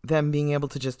and them being able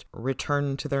to just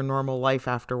return to their normal life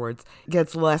afterwards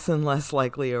gets less and less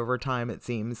likely over time, it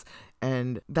seems.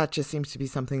 And that just seems to be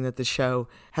something that the show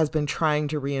has been trying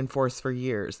to reinforce for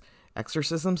years.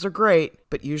 Exorcisms are great,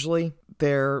 but usually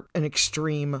they're an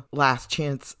extreme last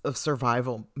chance of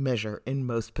survival measure in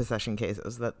most possession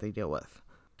cases that they deal with.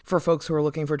 For folks who are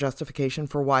looking for justification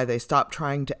for why they stop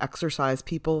trying to exorcise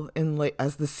people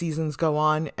as the seasons go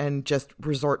on and just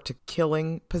resort to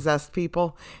killing possessed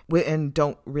people and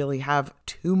don't really have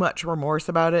too much remorse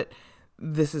about it,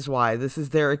 this is why. This is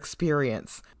their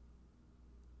experience.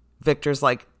 Victor's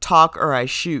like, talk or I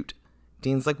shoot.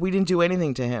 Dean's like, we didn't do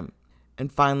anything to him.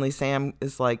 And finally Sam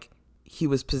is like, he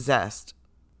was possessed.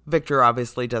 Victor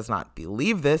obviously does not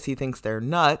believe this. He thinks they're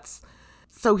nuts.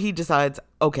 So he decides,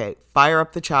 okay, fire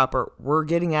up the chopper. We're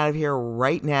getting out of here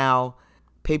right now.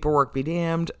 Paperwork be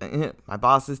damned. My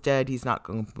boss is dead. He's not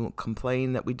going to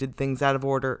complain that we did things out of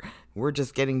order. We're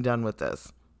just getting done with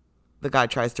this. The guy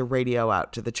tries to radio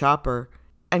out to the chopper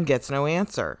and gets no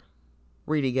answer.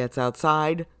 Reedy gets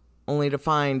outside, only to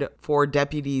find 4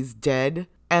 deputies dead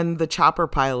and the chopper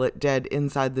pilot dead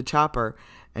inside the chopper.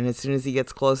 And as soon as he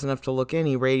gets close enough to look in,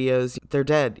 he radios, they're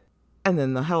dead. And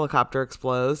then the helicopter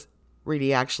explodes.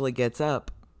 Reedy actually gets up.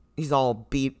 He's all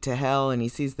beat to hell and he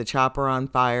sees the chopper on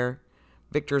fire.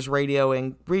 Victor's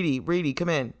radioing, Reedy, come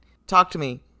in. Talk to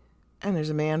me. and there's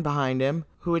a man behind him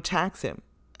who attacks him.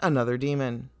 Another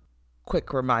demon.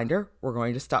 Quick reminder, we're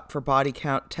going to stop for body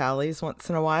count tallies once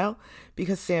in a while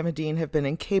because Sam and Dean have been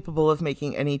incapable of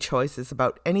making any choices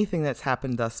about anything that's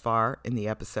happened thus far in the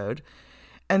episode.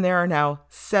 And there are now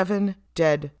 7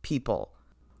 dead people.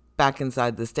 Back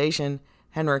inside the station,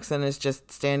 Henriksen is just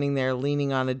standing there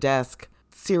leaning on a desk,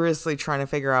 seriously trying to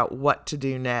figure out what to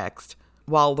do next,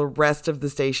 while the rest of the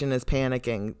station is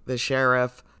panicking. The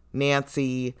sheriff,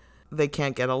 Nancy, they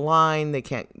can't get a line, they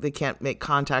can't make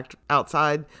contact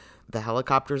outside. The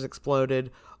helicopter's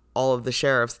exploded, all of the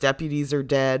sheriff's deputies are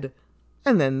dead,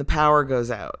 and then the power goes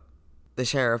out. The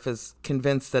sheriff is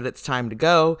convinced that it's time to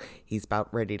go. He's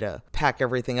about ready to pack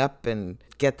everything up and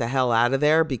get the hell out of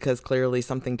there because clearly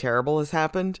something terrible has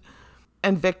happened.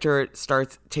 And Victor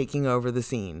starts taking over the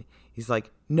scene. He's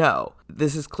like, no,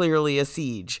 this is clearly a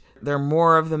siege. There are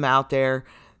more of them out there.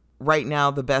 Right now,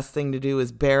 the best thing to do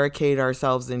is barricade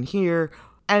ourselves in here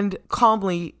and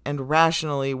calmly and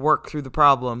rationally work through the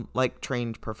problem like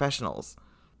trained professionals.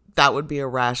 That would be a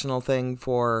rational thing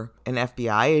for an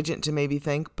FBI agent to maybe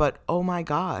think, but oh my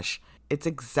gosh, it's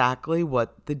exactly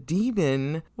what the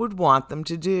demon would want them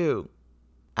to do.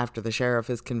 After the sheriff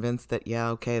is convinced that, yeah,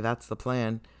 okay, that's the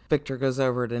plan, Victor goes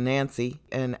over to Nancy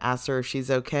and asks her if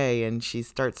she's okay, and she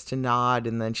starts to nod,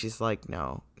 and then she's like,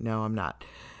 no, I'm not.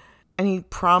 And he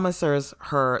promises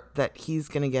her that he's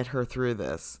going to get her through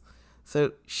this.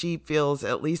 So she feels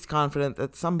at least confident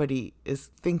that somebody is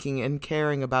thinking and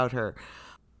caring about her.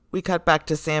 We cut back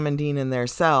to Sam and Dean in their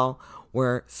cell,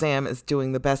 where Sam is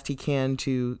doing the best he can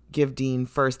to give Dean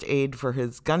first aid for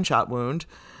his gunshot wound.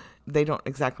 They don't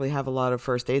exactly have a lot of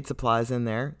first aid supplies in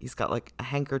there. He's got like a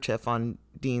handkerchief on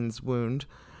Dean's wound.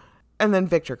 And then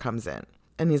Victor comes in,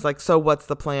 and he's like, so what's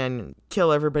the plan?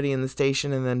 Kill everybody in the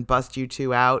station and then bust you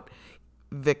two out?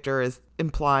 Victor is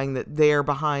implying that they're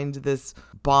behind this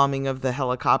bombing of the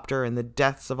helicopter and the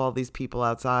deaths of all these people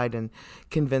outside, and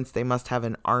convinced they must have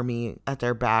an army at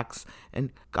their backs.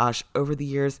 And gosh, over the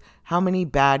years, how many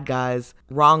bad guys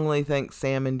wrongly think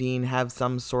Sam and Dean have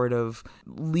some sort of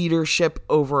leadership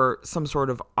over some sort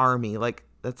of army? Like,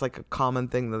 that's like a common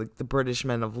thing that the British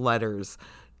men of letters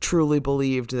truly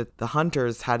believed that the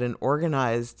hunters had an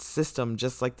organized system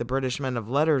just like the British men of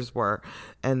letters were,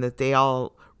 and that they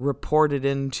all reported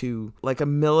into like a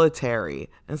military.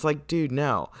 And it's like, dude,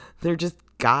 no, they're just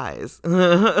guys.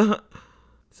 So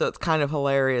it's kind of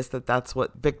hilarious that that's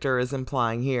what Victor is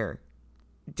implying here.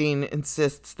 Dean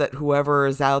insists that whoever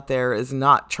is out there is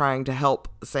not trying to help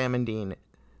Sam and Dean.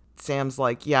 Sam's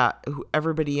like, yeah,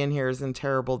 everybody in here is in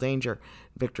terrible danger.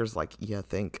 Victor's like, you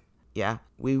think? Yeah,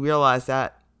 we realize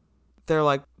that. They're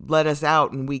like, let us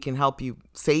out and we can help you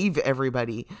save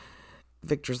everybody.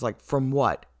 Victor's like, from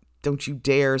what? Don't you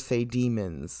dare say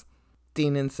demons.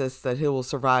 Dean insists that he will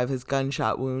survive his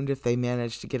gunshot wound if they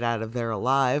manage to get out of there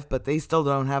alive, but they still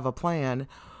don't have a plan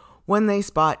when they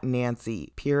spot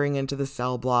Nancy peering into the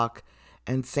cell block,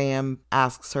 and Sam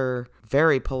asks her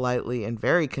very politely and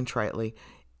very contritely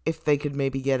if they could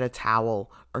maybe get a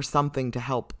towel or something to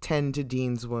help tend to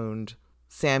Dean's wound.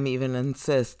 Sam even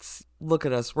insists, look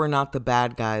at us, we're not the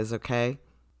bad guys, okay?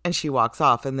 And she walks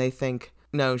off, and they think,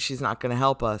 no, she's not going to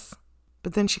help us.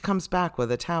 But then she comes back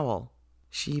with a towel.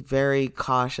 She very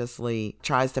cautiously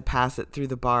tries to pass it through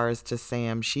the bars to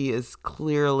Sam. She is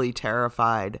clearly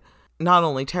terrified. Not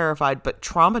only terrified, but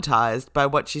traumatized by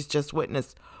what she's just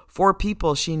witnessed. 4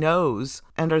 people she knows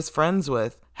and is friends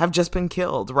with have just been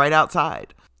killed right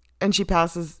outside. And she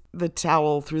passes the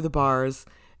towel through the bars,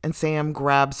 and Sam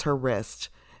grabs her wrist.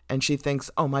 And she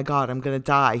thinks, oh my God, I'm going to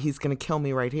die. He's going to kill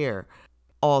me right here.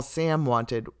 All Sam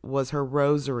wanted was her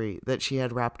rosary that she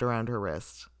had wrapped around her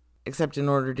wrist. Except in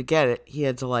order to get it, he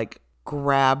had to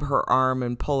grab her arm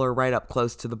and pull her right up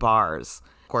close to the bars.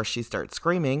 Of course, she starts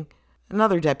screaming.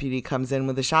 Another deputy comes in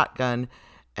with a shotgun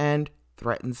and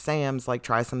threatens Sam's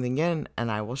try something again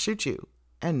and I will shoot you,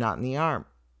 and not in the arm.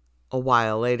 A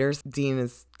while later, Dean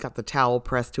has got the towel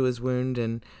pressed to his wound,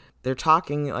 and they're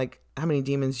talking how many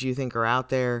demons do you think are out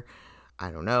there? I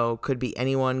don't know. Could be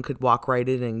anyone, could walk right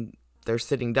in, and they're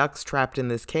sitting ducks trapped in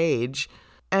this cage.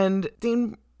 And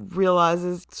Dean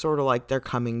realizes sort of they're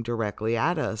coming directly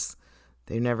at us.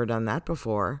 They've never done that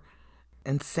before.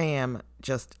 And Sam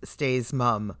just stays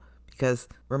mum because,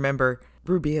 remember,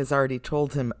 Ruby has already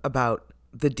told him about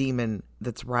the demon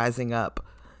that's rising up.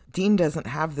 Dean doesn't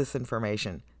have this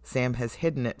information. Sam has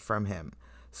hidden it from him.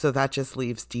 So that just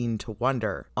leaves Dean to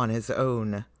wonder on his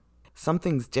own.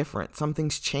 Something's different.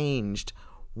 Something's changed.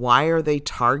 Why are they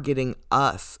targeting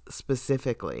us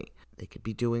specifically? They could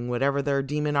be doing whatever their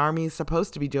demon army is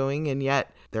supposed to be doing, and yet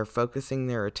they're focusing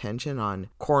their attention on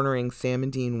cornering Sam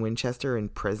and Dean Winchester in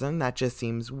prison. That just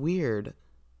seems weird.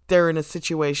 They're in a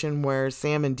situation where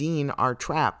Sam and Dean are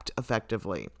trapped,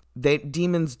 effectively.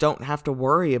 Demons don't have to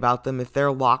worry about them if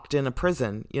they're locked in a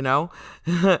prison, you know?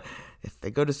 If they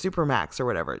go to Supermax or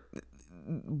whatever.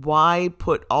 Why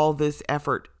put all this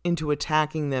effort into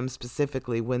attacking them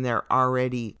specifically when they're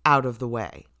already out of the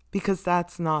way? Because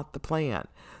that's not the plan.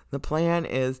 The plan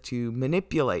is to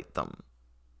manipulate them.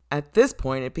 At this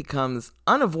point, it becomes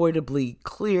unavoidably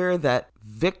clear that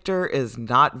Victor is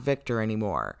not Victor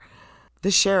anymore.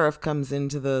 The sheriff comes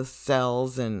into the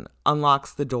cells and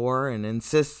unlocks the door and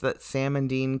insists that Sam and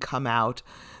Dean come out,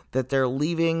 that they're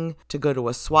leaving to go to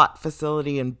a SWAT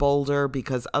facility in Boulder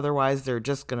because otherwise they're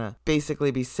just going to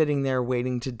basically be sitting there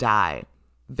waiting to die.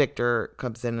 Victor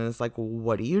comes in and is like,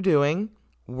 "What are you doing?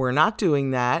 We're not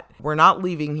doing that. We're not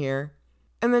leaving here."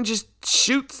 And then just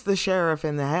shoots the sheriff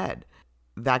in the head.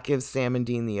 That gives Sam and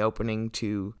Dean the opening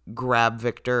to grab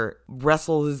Victor,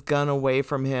 wrestle his gun away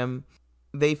from him.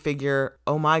 They figure,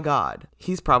 oh my God,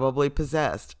 he's probably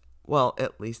possessed. Well,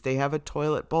 at least they have a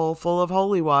toilet bowl full of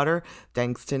holy water,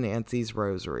 thanks to Nancy's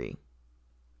rosary.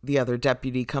 The other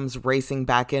deputy comes racing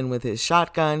back in with his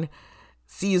shotgun,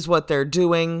 sees what they're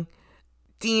doing.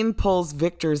 Dean pulls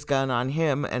Victor's gun on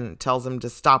him and tells him to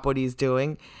stop what he's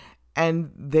doing,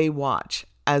 and they watch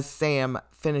as Sam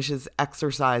finishes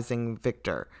exorcising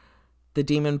Victor. The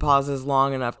demon pauses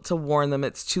long enough to warn them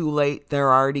it's too late.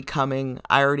 They're already coming.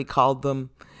 I already called them.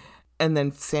 And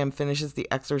then Sam finishes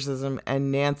the exorcism,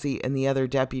 and Nancy and the other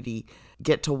deputy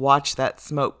get to watch that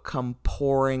smoke come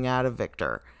pouring out of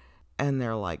Victor. And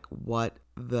they're like, what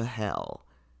the hell?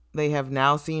 They have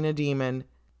now seen a demon.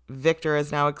 Victor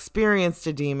has now experienced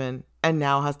a demon and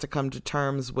now has to come to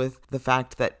terms with the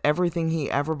fact that everything he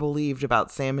ever believed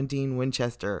about Sam and Dean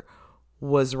Winchester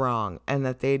was wrong, and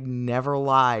that they'd never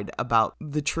lied about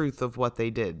the truth of what they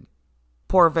did.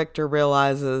 Poor Victor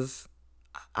realizes,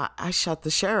 I shot the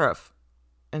sheriff.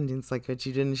 And Dean's like, but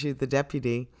you didn't shoot the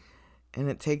deputy. And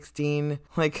it takes Dean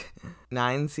like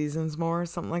 9 seasons more,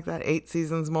 something like that, 8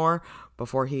 seasons more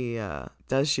before he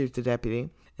does shoot the deputy,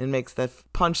 and makes the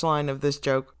punchline of this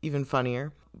joke even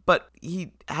funnier. But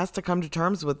he has to come to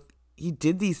terms with he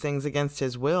did these things against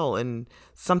his will, and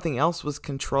something else was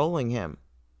controlling him.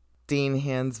 Dean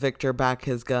hands Victor back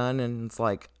his gun and it's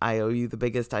like, I owe you the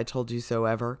biggest I told you so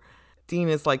ever. Dean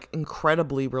is like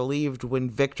incredibly relieved when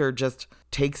Victor just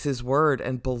takes his word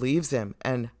and believes him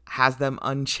and has them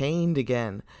unchained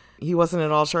again. He wasn't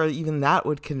at all sure even that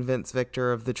would convince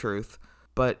Victor of the truth,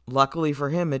 but luckily for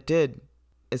him it did.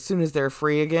 As soon as they're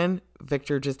free again,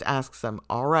 Victor just asks them,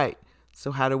 all right,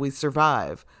 so how do we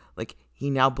survive? Like, he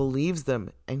now believes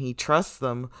them and he trusts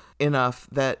them enough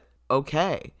that,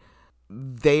 okay,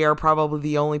 they are probably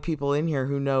the only people in here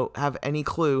who have any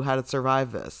clue how to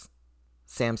survive this.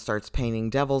 Sam starts painting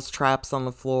devil's traps on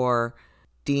the floor.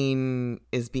 Dean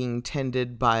is being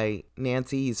tended by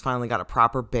Nancy. He's finally got a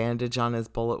proper bandage on his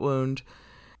bullet wound.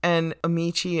 And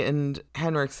Amici and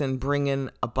Henriksen bring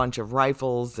in a bunch of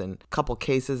rifles and a couple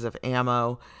cases of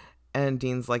ammo. And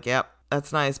Dean's like, yep,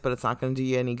 that's nice, but it's not going to do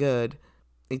you any good.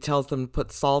 He tells them to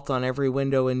put salt on every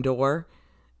window and door.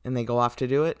 And they go off to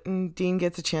do it, and Dean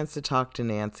gets a chance to talk to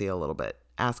Nancy a little bit,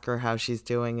 ask her how she's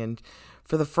doing, and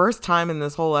for the first time in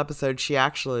this whole episode, she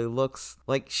actually looks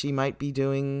like she might be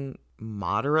doing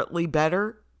moderately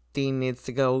better. Dean needs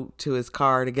to go to his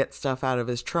car to get stuff out of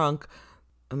his trunk.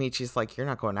 Amici's like, you're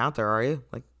not going out there, are you?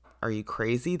 Like, are you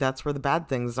crazy? That's where the bad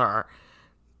things are.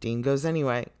 Dean goes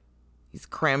anyway. He's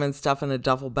cramming stuff in a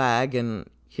duffel bag and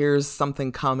hears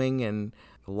something coming, and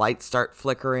the lights start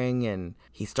flickering, and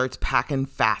he starts packing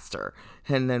faster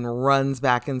and then runs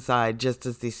back inside just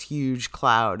as this huge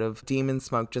cloud of demon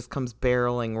smoke just comes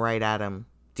barreling right at him.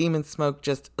 Demon smoke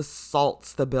just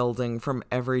assaults the building from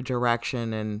every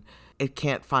direction, and it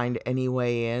can't find any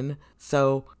way in.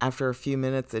 So after a few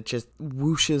minutes, it just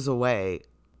whooshes away.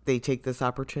 They take this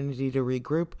opportunity to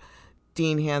regroup.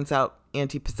 Dean hands out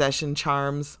anti-possession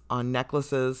charms on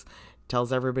necklaces,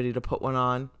 tells everybody to put one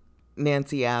on.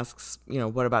 Nancy asks,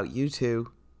 what about you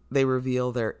two? They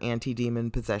reveal their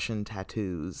anti-demon possession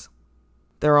tattoos.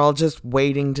 They're all just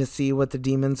waiting to see what the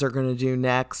demons are going to do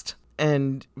next.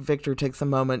 And Victor takes a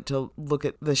moment to look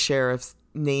at the sheriff's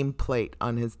nameplate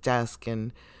on his desk,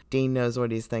 and Dean knows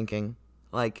what he's thinking.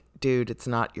 Like, dude, it's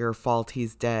not your fault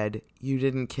he's dead. You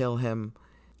didn't kill him.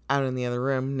 Out in the other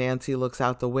room, Nancy looks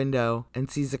out the window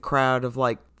and sees a crowd of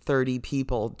like 30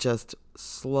 people just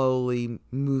slowly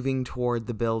moving toward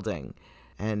the building.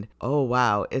 And oh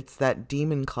wow, it's that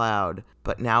demon cloud,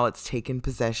 but now it's taken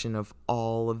possession of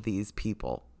all of these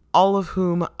people. all of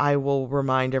whom, I will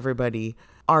remind everybody,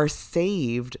 are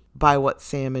saved by what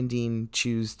Sam and Dean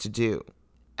choose to do.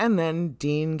 And then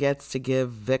Dean gets to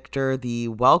give Victor the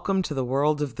welcome to the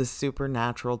world of the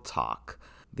supernatural talk.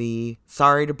 The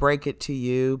sorry to break it to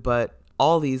you, but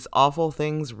all these awful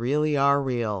things really are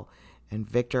real. And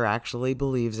Victor actually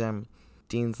believes him.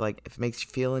 Dean's like, if it makes you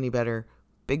feel any better,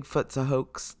 Bigfoot's a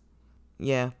hoax.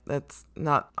 Yeah, that's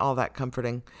not all that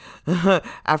comforting.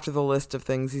 After the list of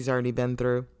things he's already been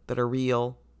through that are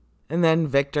real. And then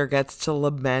Victor gets to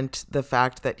lament the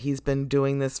fact that he's been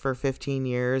doing this for 15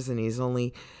 years and he's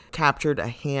only captured a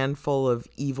handful of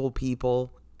evil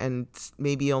people and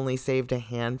maybe only saved a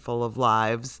handful of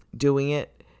lives doing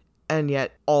it. And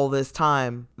yet all this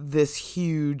time, this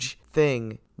huge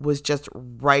thing was just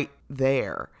right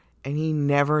there. And he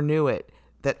never knew it,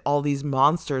 that all these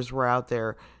monsters were out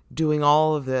there doing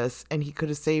all of this, and he could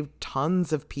have saved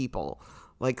tons of people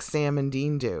like Sam and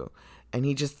Dean do. And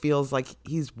he just feels like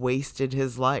he's wasted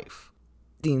his life.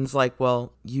 Dean's like,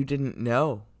 well, you didn't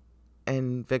know.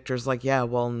 And Victor's like, yeah,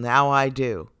 well, now I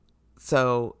do.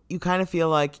 So you kind of feel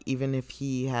like even if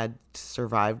he had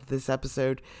survived this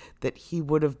episode, that he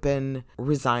would have been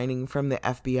resigning from the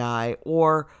FBI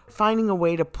or finding a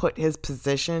way to put his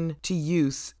position to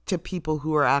use to people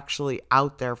who are actually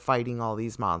out there fighting all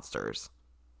these monsters.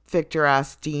 Victor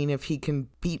asks Dean if he can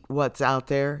beat what's out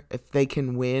there, if they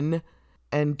can win.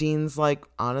 And Dean's like,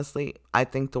 honestly, I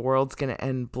think the world's going to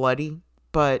end bloody,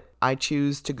 but I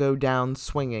choose to go down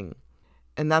swinging.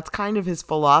 And that's kind of his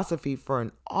philosophy for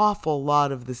an awful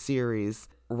lot of the series,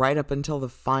 right up until the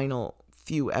final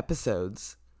few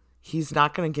episodes. He's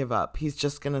not going to give up. He's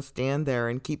just going to stand there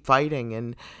and keep fighting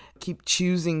and keep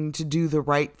choosing to do the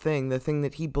right thing, the thing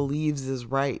that he believes is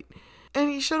right. And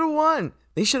he should have won.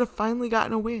 They should have finally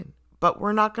gotten a win. But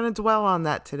we're not going to dwell on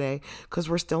that today because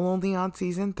we're still only on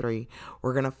season 3.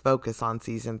 We're going to focus on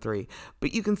season 3.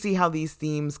 But you can see how these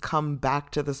themes come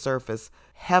back to the surface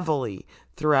heavily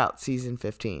throughout season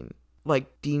 15.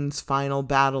 Like Dean's final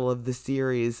battle of the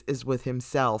series is with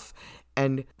himself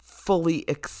and fully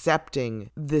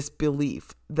accepting this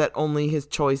belief that only his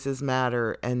choices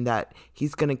matter and that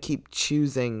he's going to keep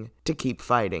choosing to keep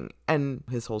fighting. And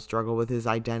his whole struggle with his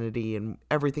identity and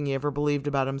everything he ever believed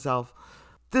about himself.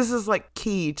 This is like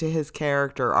key to his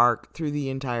character arc through the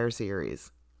entire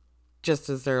series. Just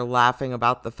as they're laughing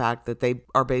about the fact that they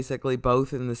are basically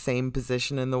both in the same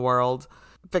position in the world,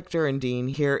 Victor and Dean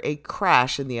hear a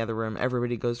crash in the other room.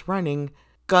 Everybody goes running,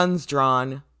 guns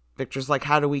drawn. Victor's like,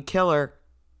 how do we kill her?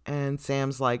 And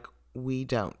Sam's like, we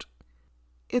don't.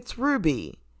 It's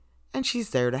Ruby, and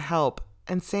she's there to help.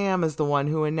 And Sam is the one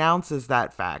who announces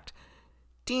that fact.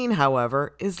 Dean,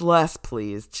 however, is less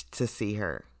pleased to see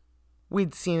her.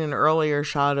 We'd seen an earlier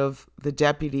shot of the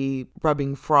deputy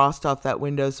rubbing frost off that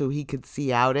window so he could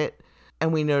see out it.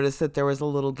 And we noticed that there was a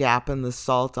little gap in the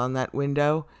salt on that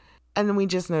window. And then we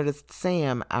just noticed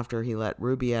Sam, after he let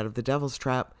Ruby out of the devil's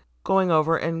trap, going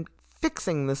over and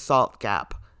fixing the salt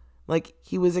gap. Like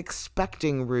he was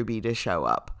expecting Ruby to show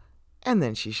up. And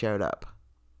then she showed up.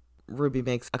 Ruby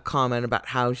makes a comment about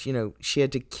how, she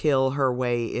had to kill her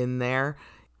way in there.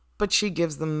 But she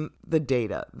gives them the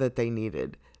data that they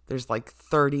needed. There's like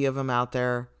 30 of them out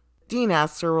there. Dean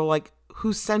asks her,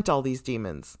 who sent all these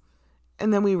demons?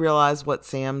 And then we realize what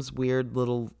Sam's weird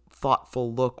little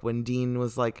thoughtful look when Dean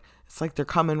was like, it's like they're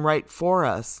coming right for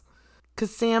us.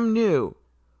 Because Sam knew.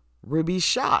 Ruby's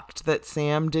shocked that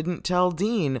Sam didn't tell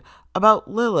Dean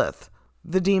about Lilith,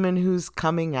 the demon who's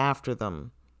coming after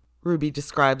them. Ruby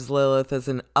describes Lilith as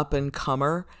an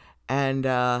up-and-comer,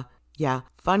 and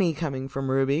funny coming from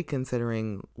Ruby,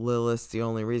 considering Lilith's the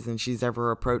only reason she's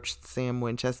ever approached Sam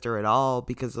Winchester at all,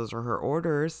 because those are her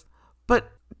orders.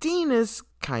 But Dean is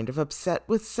kind of upset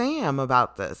with Sam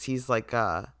about this. He's like,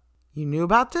 you knew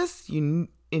about this? And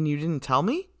you didn't tell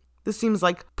me? This seems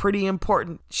like pretty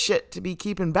important shit to be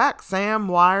keeping back, Sam.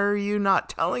 Why are you not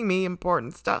telling me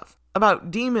important stuff about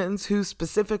demons who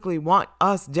specifically want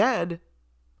us dead?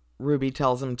 Ruby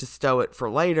tells him to stow it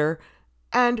for later,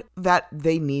 and that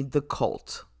they need the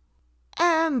cult.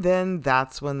 And then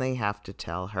that's when they have to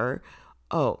tell her,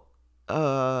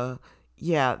 that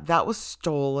was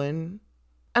stolen.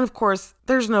 And of course,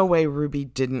 there's no way Ruby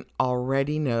didn't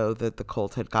already know that the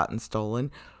cult had gotten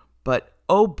stolen. But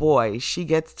oh boy, she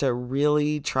gets to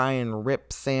really try and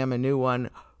rip Sam a new one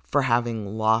for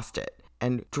having lost it.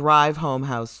 And drive home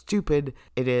how stupid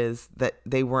it is that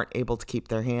they weren't able to keep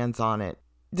their hands on it,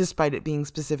 despite it being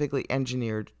specifically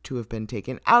engineered to have been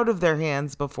taken out of their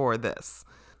hands before this.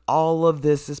 All of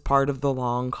this is part of the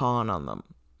long con on them.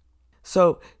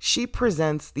 So she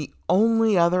presents the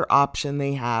only other option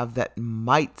they have that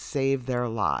might save their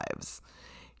lives.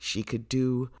 she could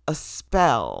do a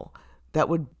spell that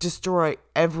would destroy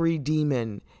every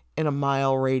demon in a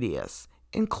mile radius,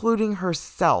 including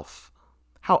herself.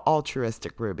 How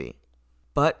altruistic, Ruby.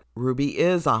 But Ruby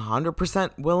is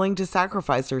 100% willing to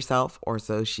sacrifice herself, or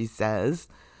so she says,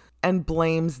 and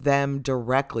blames them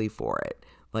directly for it.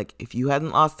 Like, if you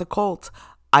hadn't lost the Colt,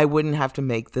 I wouldn't have to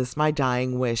make this my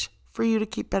dying wish for you to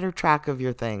keep better track of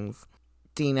your things.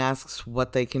 Dean asks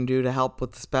what they can do to help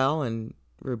with the spell, and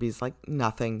Ruby's like,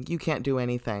 nothing. You can't do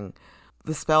anything.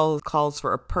 The spell calls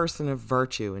for a person of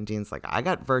virtue, and Dean's like, I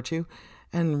got virtue.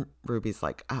 And Ruby's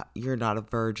like, you're not a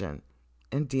virgin.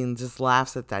 And Dean just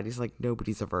laughs at that. He's like,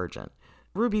 nobody's a virgin.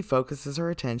 Ruby focuses her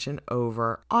attention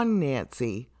over on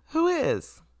Nancy, who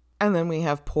is. And then we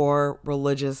have poor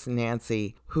religious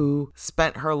Nancy, who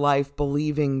spent her life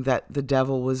believing that the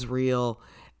devil was real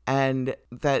and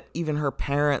that even her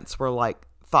parents were like,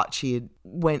 thought she had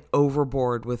went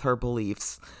overboard with her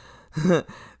beliefs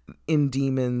in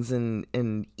demons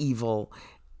and evil.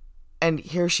 And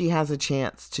here she has a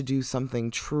chance to do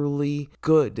something truly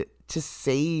good, to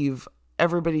save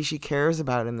everybody she cares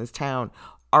about in this town.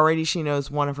 Already she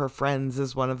knows one of her friends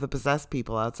is one of the possessed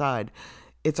people outside.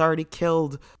 It's already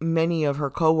killed many of her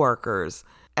coworkers.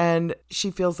 And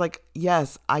she feels like,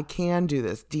 yes, I can do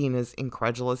this. Dean is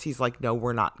incredulous. He's like, no,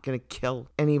 we're not going to kill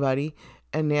anybody.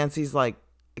 And Nancy's like,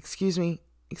 excuse me,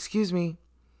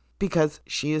 because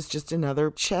she is just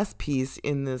another chess piece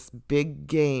in this big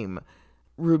game.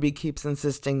 Ruby keeps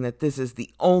insisting that this is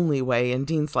the only way, and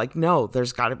Dean's like, no,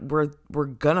 we're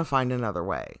gonna find another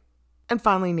way. And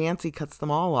finally, Nancy cuts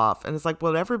them all off, and it's like,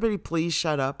 will everybody please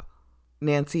shut up?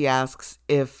 Nancy asks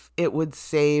if it would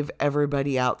save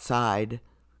everybody outside,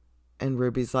 and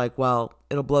Ruby's like, well,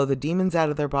 it'll blow the demons out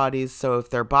of their bodies, so if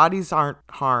their bodies aren't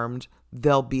harmed,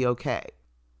 they'll be okay.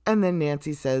 And then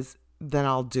Nancy says, then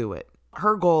I'll do it.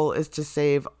 Her goal is to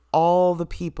save all the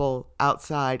people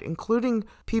outside, including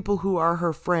people who are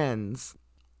her friends.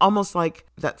 Almost like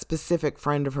that specific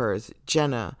friend of hers,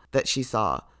 Jenna, that she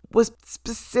saw, was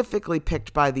specifically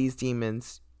picked by these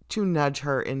demons to nudge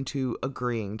her into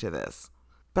agreeing to this.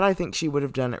 But I think she would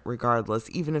have done it regardless,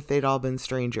 even if they'd all been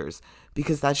strangers,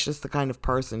 because that's just the kind of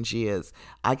person she is.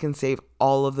 I can save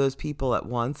all of those people at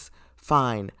once.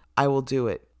 Fine, I will do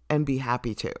it and be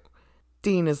happy to.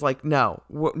 Dean is like, no,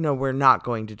 we're not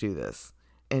going to do this.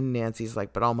 And Nancy's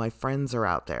like, but all my friends are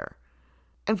out there.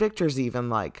 And Victor's even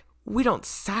like, we don't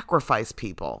sacrifice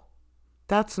people.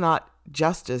 That's not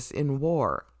justice in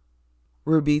war.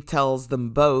 Ruby tells them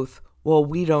both, well,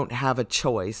 we don't have a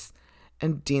choice.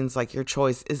 And Dean's like, your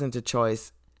choice isn't a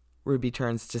choice. Ruby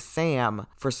turns to Sam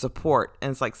for support.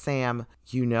 And it's like, Sam,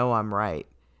 you know I'm right.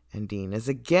 And Dean is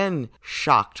again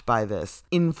shocked by this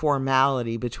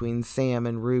informality between Sam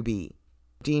and Ruby.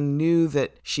 Dean knew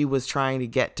that she was trying to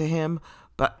get to him,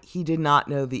 but he did not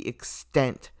know the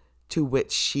extent to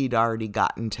which she'd already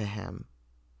gotten to him.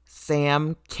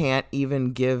 Sam can't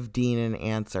even give Dean an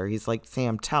answer. He's like,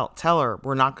 Sam, tell her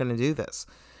we're not going to do this.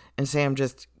 And Sam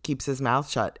just keeps his mouth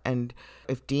shut. And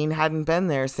if Dean hadn't been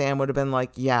there, Sam would have been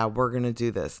like, yeah, we're going to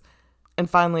do this. And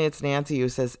finally, it's Nancy who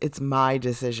says, it's my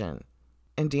decision.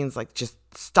 And Dean's like, just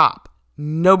stop.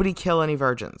 Nobody kill any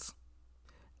virgins.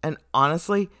 And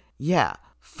honestly, yeah,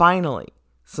 finally,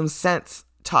 some sense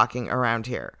talking around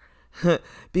here.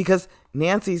 Because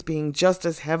Nancy's being just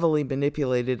as heavily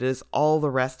manipulated as all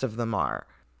the rest of them are.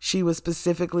 She was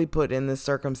specifically put in this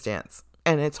circumstance,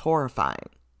 and it's horrifying.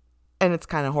 And it's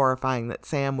kind of horrifying that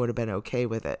Sam would have been okay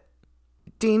with it.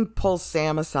 Dean pulls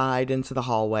Sam aside into the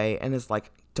hallway and is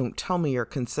like, don't tell me you're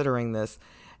considering this.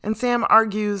 And Sam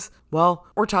argues, well,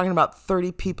 we're talking about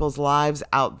 30 people's lives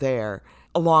out there,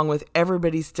 along with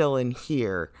everybody still in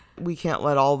here. We can't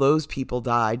let all those people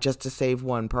die just to save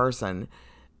one person.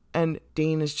 And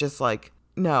Dean is just like,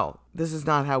 no, this is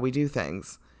not how we do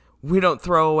things. We don't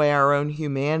throw away our own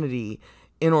humanity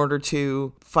in order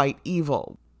to fight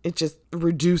evil. It just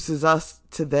reduces us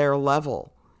to their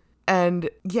level. And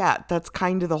yeah, that's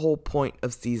kind of the whole point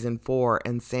of season 4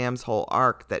 and Sam's whole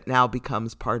arc that now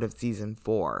becomes part of season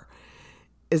 4,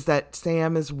 is that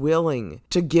Sam is willing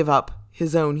to give up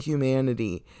his own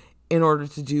humanity in order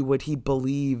to do what he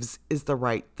believes is the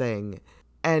right thing.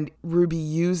 And Ruby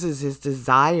uses his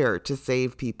desire to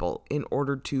save people in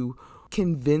order to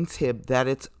convince him that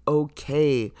it's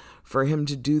okay for him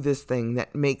to do this thing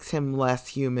that makes him less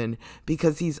human,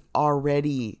 because he's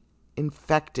already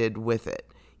infected with it.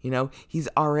 You know, he's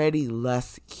already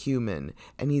less human,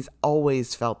 and he's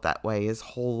always felt that way his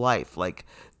whole life. Like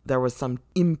there was some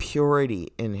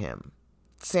impurity in him.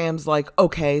 Sam's like,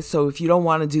 okay, so if you don't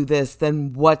want to do this,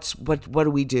 then what do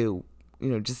we do? You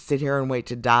know, just sit here and wait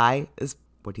to die is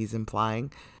what he's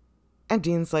implying. And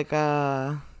Dean's like,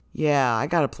 Yeah, I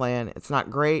got a plan. It's not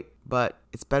great, but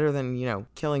it's better than,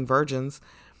 killing virgins.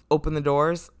 Open the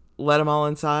doors, let them all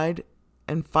inside,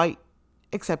 and fight.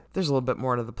 Except there's a little bit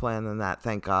more to the plan than that,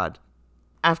 thank God.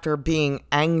 After being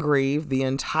angry the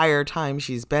entire time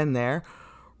she's been there,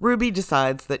 Ruby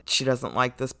decides that she doesn't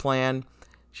like this plan.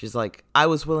 She's like, I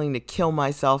was willing to kill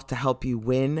myself to help you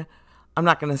win. I'm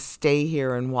not going to stay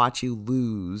here and watch you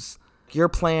lose. Your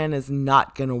plan is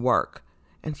not going to work.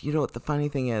 And you know what the funny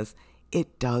thing is?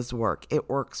 It does work. It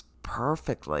works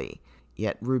perfectly.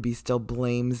 Yet Ruby still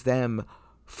blames them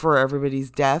for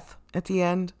everybody's death at the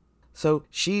end. So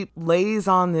she lays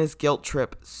on this guilt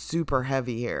trip super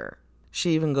heavy here.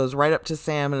 She even goes right up to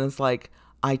Sam and is like,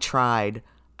 I tried.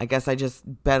 I guess I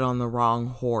just bet on the wrong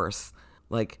horse.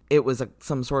 Like it was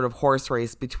some sort of horse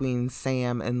race between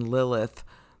Sam and Lilith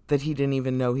that he didn't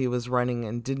even know he was running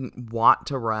and didn't want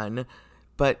to run.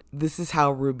 But this is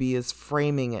how Ruby is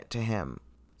framing it to him.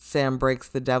 Sam breaks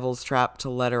the devil's trap to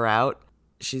let her out.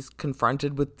 She's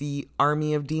confronted with the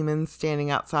army of demons standing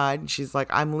outside. She's like,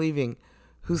 I'm leaving.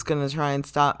 Who's going to try and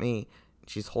stop me?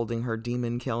 She's holding her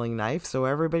demon-killing knife, so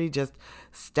everybody just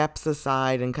steps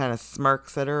aside and kind of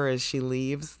smirks at her as she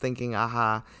leaves, thinking,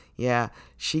 aha, yeah,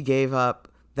 she gave up.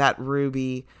 That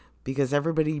Ruby, because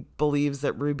everybody believes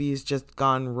that Ruby's just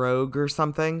gone rogue or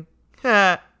something.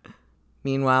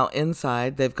 Meanwhile,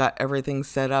 inside, they've got everything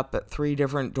set up at 3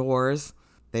 different doors.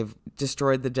 They've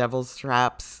destroyed the devil's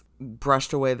traps,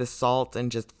 brushed away the salt,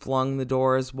 and just flung the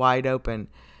doors wide open.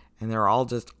 And they're all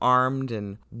just armed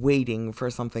and waiting for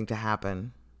something to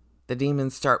happen. The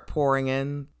demons start pouring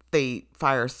in. They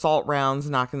fire salt rounds,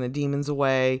 knocking the demons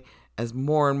away as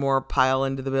more and more pile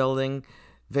into the building.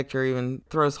 Victor even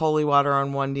throws holy water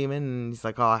on one demon, and he's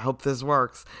like, oh, I hope this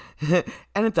works.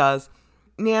 And it does.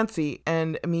 Nancy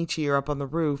and Amici are up on the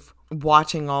roof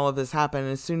watching all of this happen.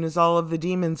 As soon as all of the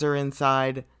demons are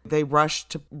inside, they rush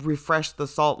to refresh the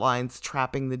salt lines,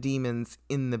 trapping the demons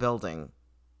in the building.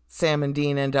 Sam and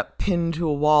Dean end up pinned to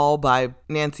a wall by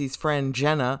Nancy's friend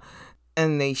Jenna,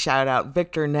 and they shout out,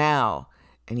 Victor now!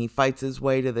 And he fights his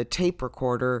way to the tape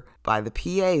recorder by the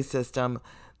PA system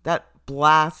that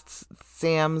blasts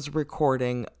Sam's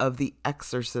recording of the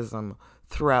exorcism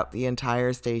throughout the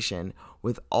entire station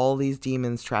with all these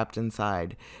demons trapped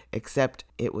inside, except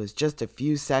it was just a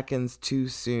few seconds too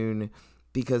soon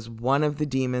because one of the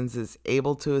demons is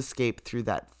able to escape through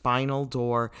that final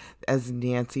door as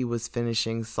Nancy was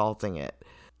finishing salting it.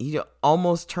 He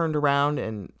almost turned around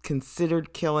and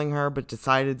considered killing her, but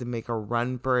decided to make a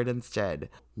run for it instead.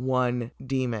 1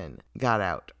 demon got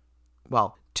out.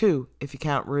 Well, 2, if you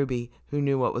count Ruby, who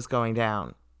knew what was going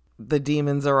down. The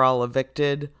demons are all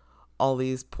evicted. All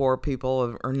these poor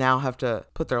people are now have to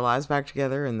put their lives back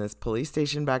together and this police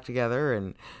station back together.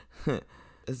 And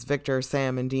as Victor,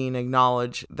 Sam, and Dean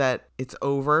acknowledge that it's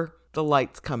over, the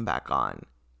lights come back on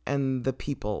and the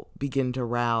people begin to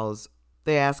rouse.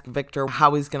 They ask Victor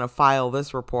how he's going to file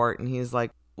this report, and he's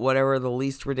like, whatever the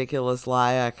least ridiculous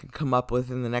lie I can come up with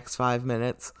in the next 5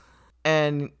 minutes.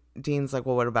 And Dean's like,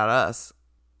 well, what about us?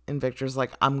 And Victor's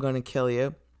like, I'm going to kill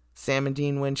you. Sam and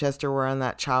Dean Winchester were on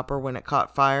that chopper when it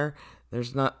caught fire.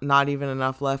 There's not even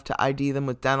enough left to ID them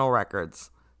with dental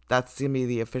records. That's going to be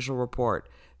the official report.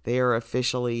 They are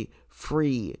officially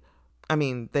free. I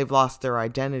mean, they've lost their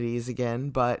identities again,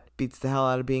 but beats the hell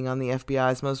out of being on the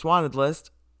FBI's most wanted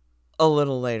list. A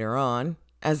little later on,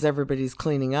 as everybody's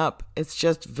cleaning up, it's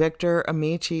just Victor,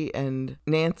 Amici, and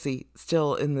Nancy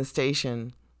still in the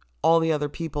station. All the other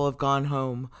people have gone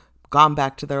home, gone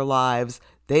back to their lives.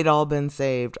 They'd all been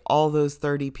saved, all those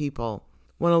 30 people.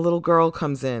 When a little girl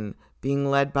comes in,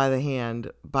 being led by the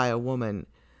hand by a woman,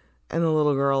 and the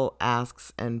little girl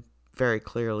asks and very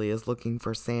clearly is looking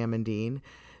for Sam and Dean.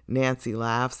 Nancy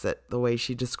laughs at the way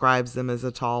she describes them as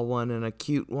a tall one and a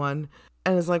cute one,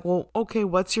 and is like, well, okay,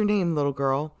 what's your name, little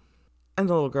girl? And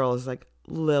the little girl is like,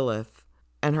 Lilith.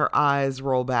 And her eyes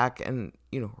roll back and,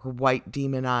 her white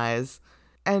demon eyes.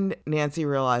 And Nancy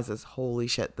realizes, holy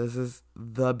shit, this is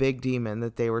the big demon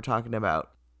that they were talking about.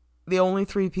 The only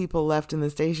 3 people left in the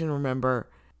station,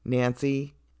 remember,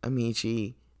 Nancy,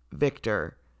 Amici,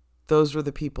 Victor. Those were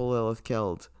the people Lilith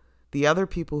killed. The other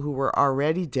people who were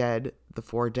already dead, the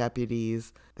 4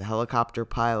 deputies, the helicopter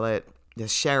pilot, the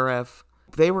sheriff,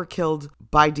 they were killed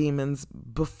by demons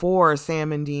before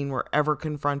Sam and Dean were ever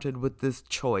confronted with this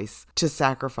choice to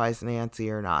sacrifice Nancy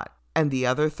or not. And the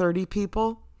other 30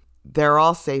 people, they're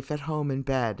all safe at home in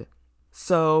bed.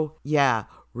 So, yeah,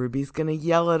 Ruby's gonna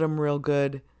yell at them real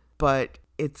good, but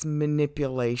it's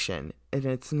manipulation, and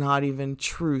it's not even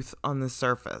truth on the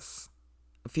surface.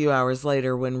 A few hours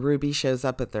later, when Ruby shows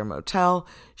up at their motel,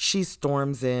 she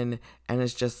storms in and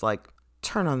is just like,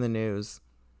 turn on the news.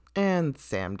 And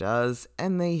Sam does,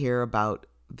 and they hear about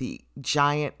the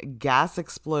giant gas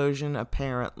explosion,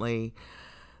 apparently,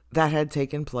 that had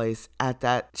taken place at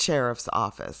that sheriff's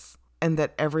office, and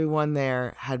that everyone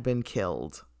there had been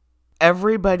killed.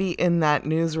 Everybody in that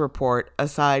news report,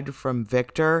 aside from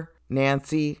Victor,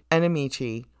 Nancy, and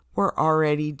Amici, were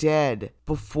already dead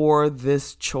before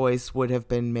this choice would have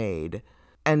been made.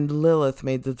 And Lilith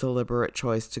made the deliberate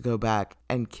choice to go back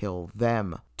and kill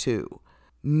them, too.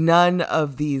 None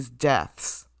of these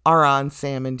deaths are on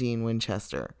Sam and Dean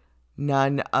Winchester.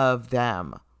 None of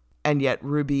them. And yet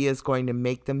Ruby is going to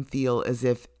make them feel as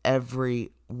if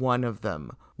every one of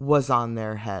them was on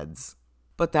their heads.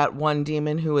 But that one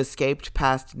demon who escaped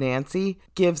past Nancy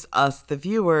gives us, the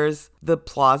viewers, the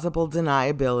plausible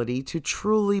deniability to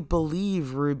truly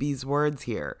believe Ruby's words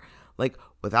here. Like,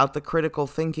 without the critical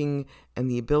thinking and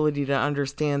the ability to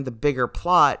understand the bigger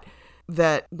plot,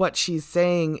 that what she's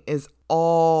saying is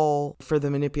all for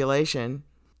the manipulation.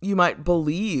 You might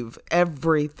believe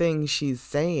everything she's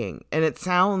saying, and it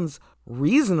sounds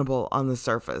reasonable on the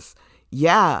surface.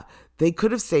 Yeah, they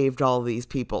could have saved all these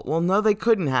people. Well, no, they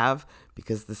couldn't have,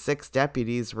 because the 6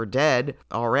 deputies were dead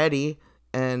already,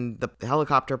 and the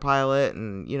helicopter pilot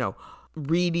and,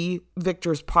 Reedy,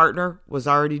 Victor's partner, was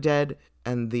already dead,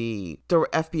 and the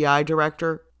FBI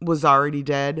director was already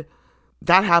dead.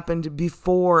 That happened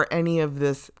before any of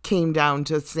this came down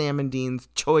to Sam and Dean's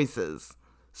choices.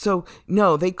 So,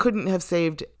 no, they couldn't have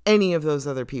saved any of those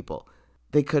other people.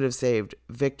 They could have saved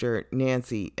Victor,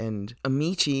 Nancy, and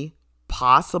Amici,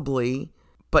 possibly,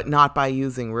 but not by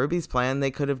using Ruby's plan.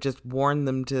 They could have just warned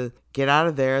them to get out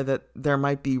of there, that there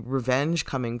might be revenge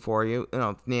coming for you.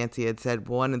 If Nancy had said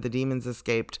one of the demons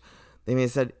escaped, they may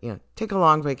have said, take a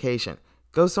long vacation.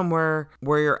 Go somewhere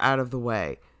where you're out of the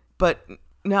way. But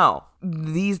no,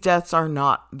 these deaths are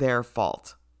not their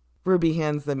fault. Ruby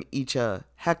hands them each a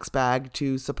hex bag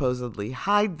to supposedly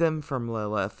hide them from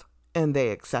Lilith, and they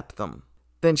accept them.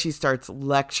 Then she starts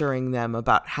lecturing them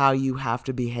about how you have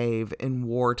to behave in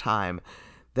wartime,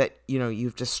 that, you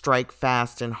have to strike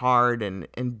fast and hard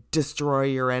and destroy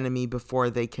your enemy before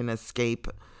they can escape.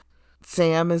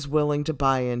 Sam is willing to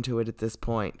buy into it at this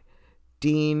point.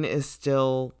 Dean is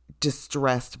still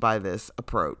distressed by this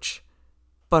approach.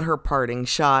 But her parting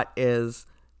shot is,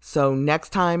 so next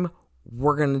time,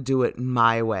 we're going to do it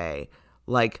my way.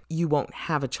 Like, you won't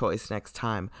have a choice next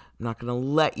time. I'm not going to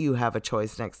let you have a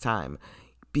choice next time,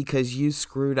 because you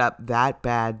screwed up that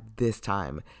bad this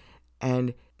time.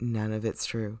 And none of it's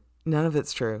true. None of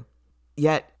it's true.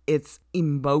 Yet it's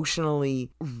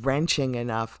emotionally wrenching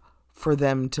enough for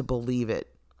them to believe it.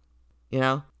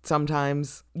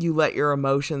 Sometimes you let your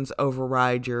emotions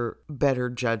override your better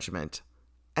judgment.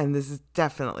 And this is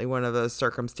definitely one of those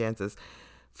circumstances.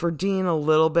 For Dean a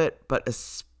little bit, but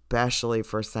especially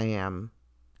for Sam.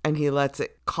 And he lets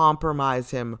it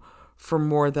compromise him for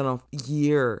more than a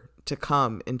year to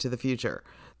come into the future.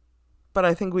 But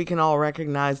I think we can all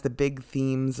recognize the big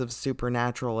themes of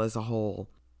Supernatural as a whole,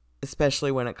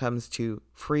 especially when it comes to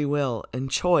free will and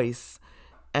choice,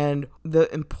 and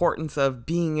the importance of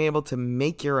being able to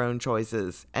make your own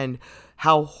choices, and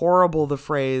how horrible the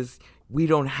phrase, "we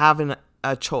don't have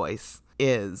a choice,"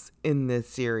 is in this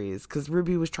series. Because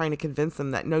Ruby was trying to convince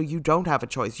them that, no, you don't have a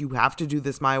choice. You have to do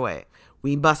this my way.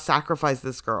 We must sacrifice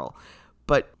this girl.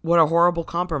 But what a horrible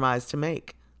compromise to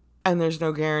make. And there's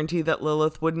no guarantee that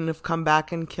Lilith wouldn't have come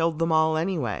back and killed them all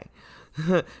anyway.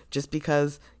 Just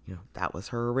because, that was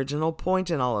her original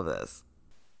point in all of this.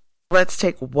 Let's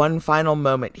take one final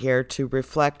moment here to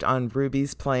reflect on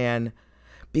Ruby's plan,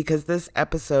 because this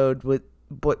episode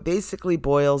basically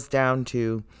boils down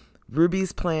to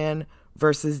Ruby's plan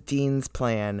versus Dean's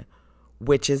plan.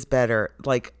 Which is better?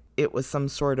 Like, it was some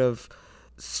sort of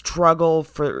struggle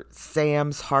for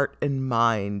Sam's heart and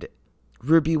mind.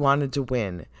 Ruby wanted to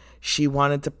win. She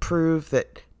wanted to prove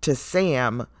that to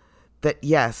Sam that,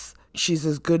 yes, she's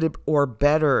as good or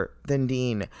better than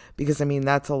Dean. Because,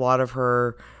 that's a lot of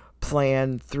her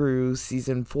plan through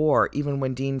season 4. Even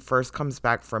when Dean first comes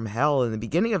back from hell in the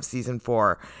beginning of season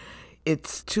 4,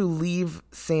 it's to leave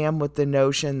Sam with the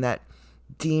notion that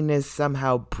Dean is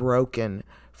somehow broken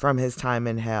from his time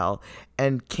in hell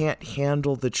and can't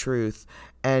handle the truth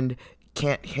and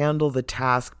can't handle the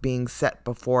task being set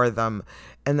before them,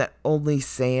 and that only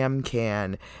Sam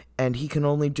can, and he can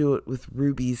only do it with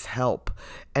Ruby's help.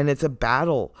 And it's a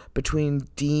battle between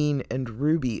Dean and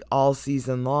Ruby all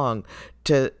season long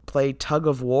to play tug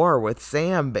of war with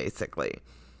Sam, basically.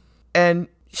 And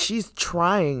she's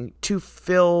trying to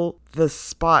fill the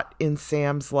spot in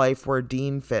Sam's life where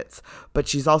Dean fits, but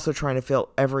she's also trying to fill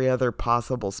every other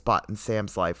possible spot in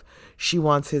Sam's life. She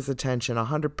wants his attention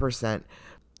 100%.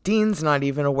 Dean's not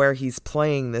even aware he's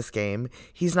playing this game.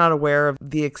 He's not aware of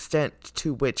the extent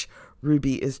to which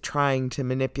Ruby is trying to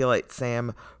manipulate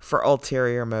Sam for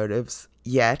ulterior motives.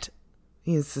 Yet,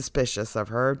 he's suspicious of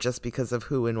her just because of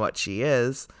who and what she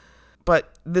is.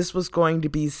 But this was going to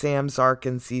be Sam's arc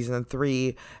in season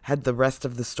 3 had the rest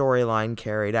of the storyline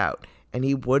carried out. And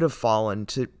he would have fallen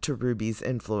to Ruby's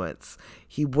influence.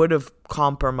 He would have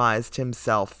compromised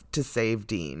himself to save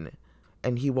Dean.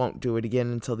 And he won't do it again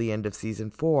until the end of season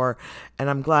 4. And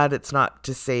I'm glad it's not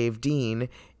to save Dean.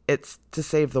 It's to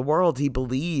save the world, he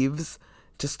believes.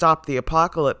 To stop the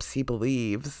apocalypse, he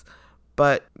believes.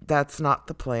 But that's not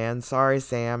the plan. Sorry,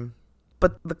 Sam.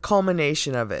 But the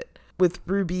culmination of it, with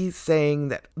Ruby saying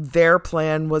that their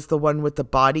plan was the one with the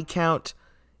body count,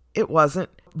 it wasn't.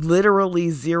 Literally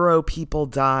 0 people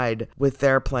died with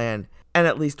their plan, and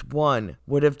at least 1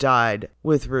 would have died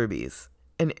with Ruby's.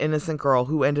 An innocent girl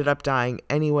who ended up dying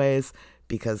anyways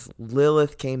because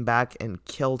Lilith came back and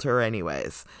killed her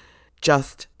anyways,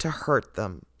 just to hurt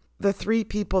them. The 3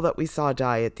 people that we saw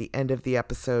die at the end of the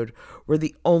episode were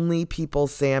the only people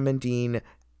Sam and Dean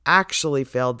actually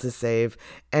failed to save,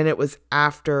 and it was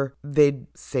after they'd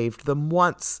saved them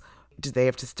once. Did they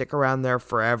have to stick around there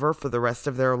forever for the rest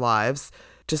of their lives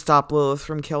to stop Lilith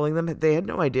from killing them? They had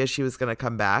no idea she was going to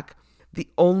come back. The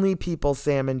only people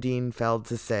Sam and Dean failed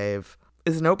to save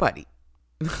is nobody.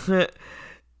 The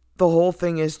whole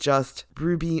thing is just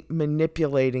Ruby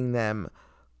manipulating them.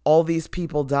 All these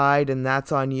people died and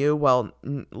that's on you. Well,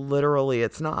 literally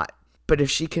it's not. But if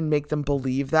she can make them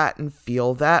believe that and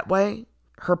feel that way,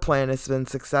 her plan has been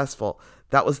successful.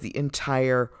 That was the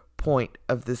entire point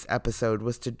of this episode,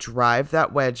 was to drive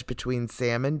that wedge between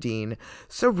Sam and Dean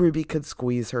so Ruby could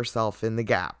squeeze herself in the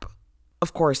gap.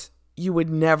 Of course, you would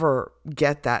never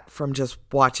get that from just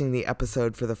watching the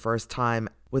episode for the first time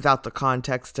without the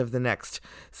context of the next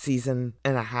season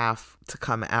and a half to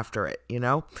come after it, you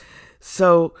know?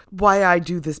 So why I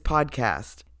do this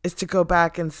podcast is to go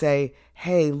back and say,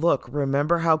 hey, look,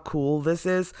 remember how cool this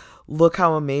is? Look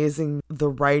how amazing the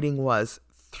writing was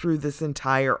through this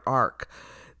entire arc.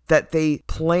 That they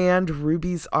planned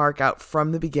Ruby's arc out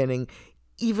from the beginning,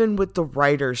 even with the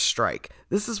writer's strike.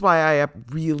 This is why I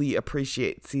really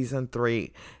appreciate season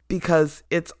 3, because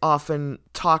it's often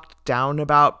talked down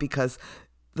about because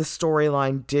the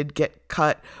storyline did get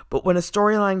cut. But when a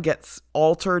storyline gets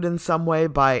altered in some way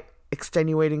by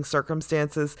extenuating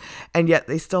circumstances, and yet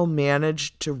they still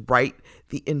manage to write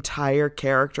the entire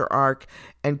character arc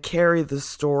and carry the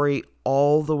story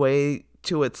all the way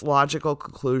to its logical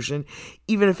conclusion,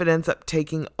 even if it ends up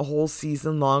taking a whole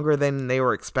season longer than they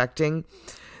were expecting,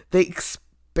 they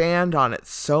expand on it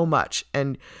so much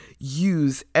and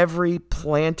use every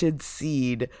planted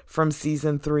seed from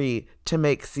season 3 to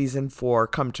make season 4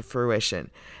 come to fruition.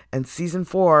 And season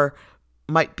 4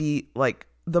 might be like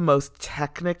the most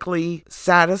technically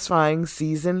satisfying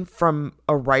season from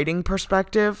a writing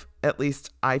perspective. At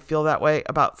least I feel that way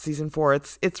about season 4.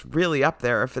 It's really up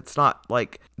there if it's not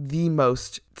like the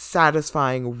most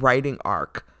satisfying writing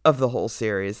arc of the whole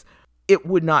series. It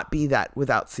would not be that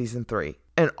without season 3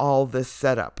 and all this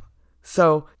setup.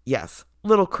 So yes,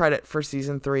 little credit for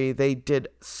season 3. They did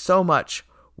so much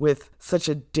with such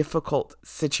a difficult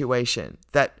situation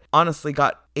that honestly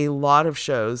got a lot of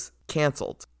shows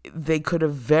canceled. They could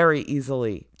have very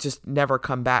easily just never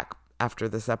come back after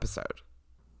this episode.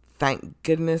 Thank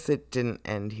goodness it didn't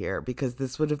end here, because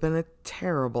this would have been a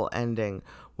terrible ending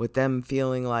with them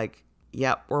feeling like,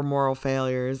 yep, we're moral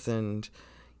failures and,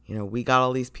 you know, we got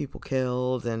all these people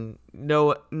killed and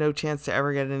no chance to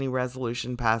ever get any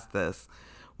resolution past this.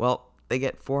 Well, they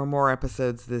get 4 more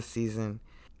episodes this season.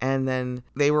 And then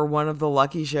they were one of the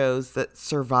lucky shows that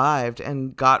survived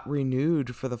and got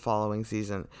renewed for the following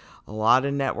season. A lot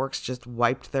of networks just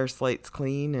wiped their slates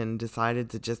clean and decided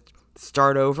to just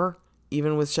start over,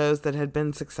 even with shows that had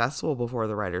been successful before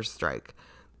the writer's strike.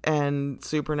 And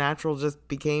Supernatural just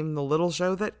became the little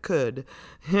show that could.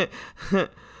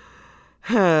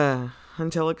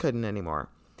 Until it couldn't anymore.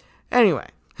 Anyway.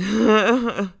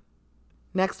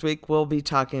 Next week, we'll be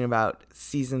talking about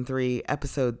Season 3,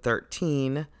 Episode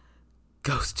 13,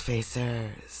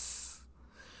 Ghostfacers.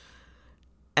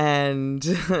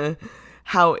 And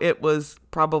how it was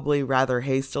probably rather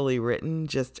hastily written,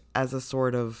 just as a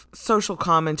sort of social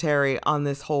commentary on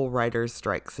this whole writer's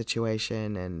strike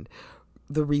situation and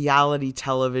the reality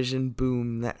television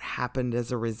boom that happened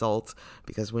as a result.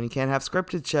 Because when you can't have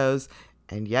scripted shows,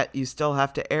 and yet you still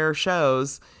have to air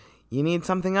shows, you need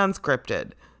something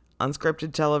unscripted.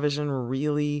 Unscripted television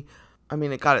really, I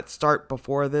mean, it got its start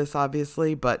before this,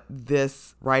 obviously, but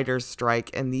this writer's strike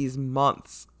and these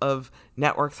months of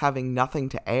networks having nothing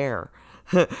to air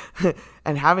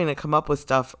and having to come up with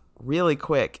stuff really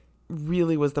quick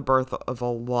really was the birth of a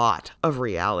lot of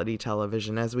reality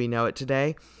television as we know it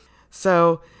today.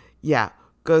 So, yeah,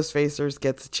 Ghostfacers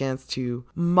gets a chance to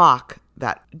mock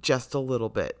that just a little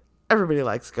bit. Everybody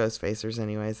likes Ghostfacers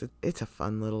anyways. It's a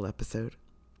fun little episode.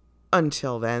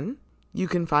 Until then, you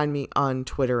can find me on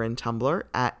Twitter and Tumblr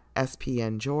at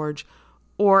SPNGeorge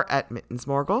or at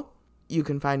MittensMorgul. You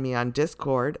can find me on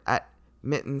Discord at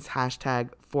Mittens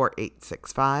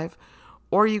 #4865,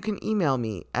 or you can email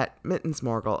me at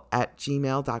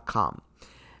mittensmorgul@gmail.com.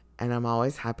 And I'm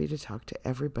always happy to talk to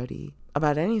everybody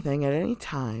about anything at any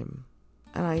time.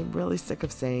 And I'm really sick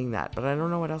of saying that, but I don't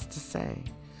know what else to say.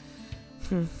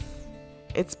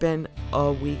 It's been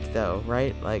a week though,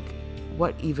 right? Like,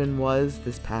 what even was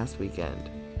this past weekend?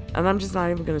 And I'm just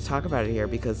not even going to talk about it here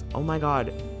because, oh my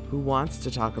god, who wants to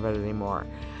talk about it anymore?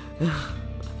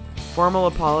 Formal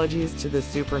apologies to the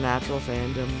Supernatural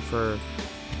fandom for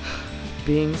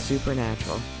being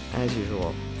supernatural, as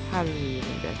usual. How did we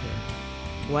even get here?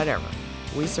 Whatever.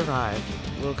 We survived.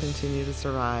 We'll continue to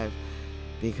survive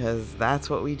because that's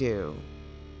what we do.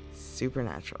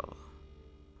 Supernatural.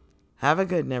 Have a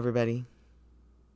good one, everybody.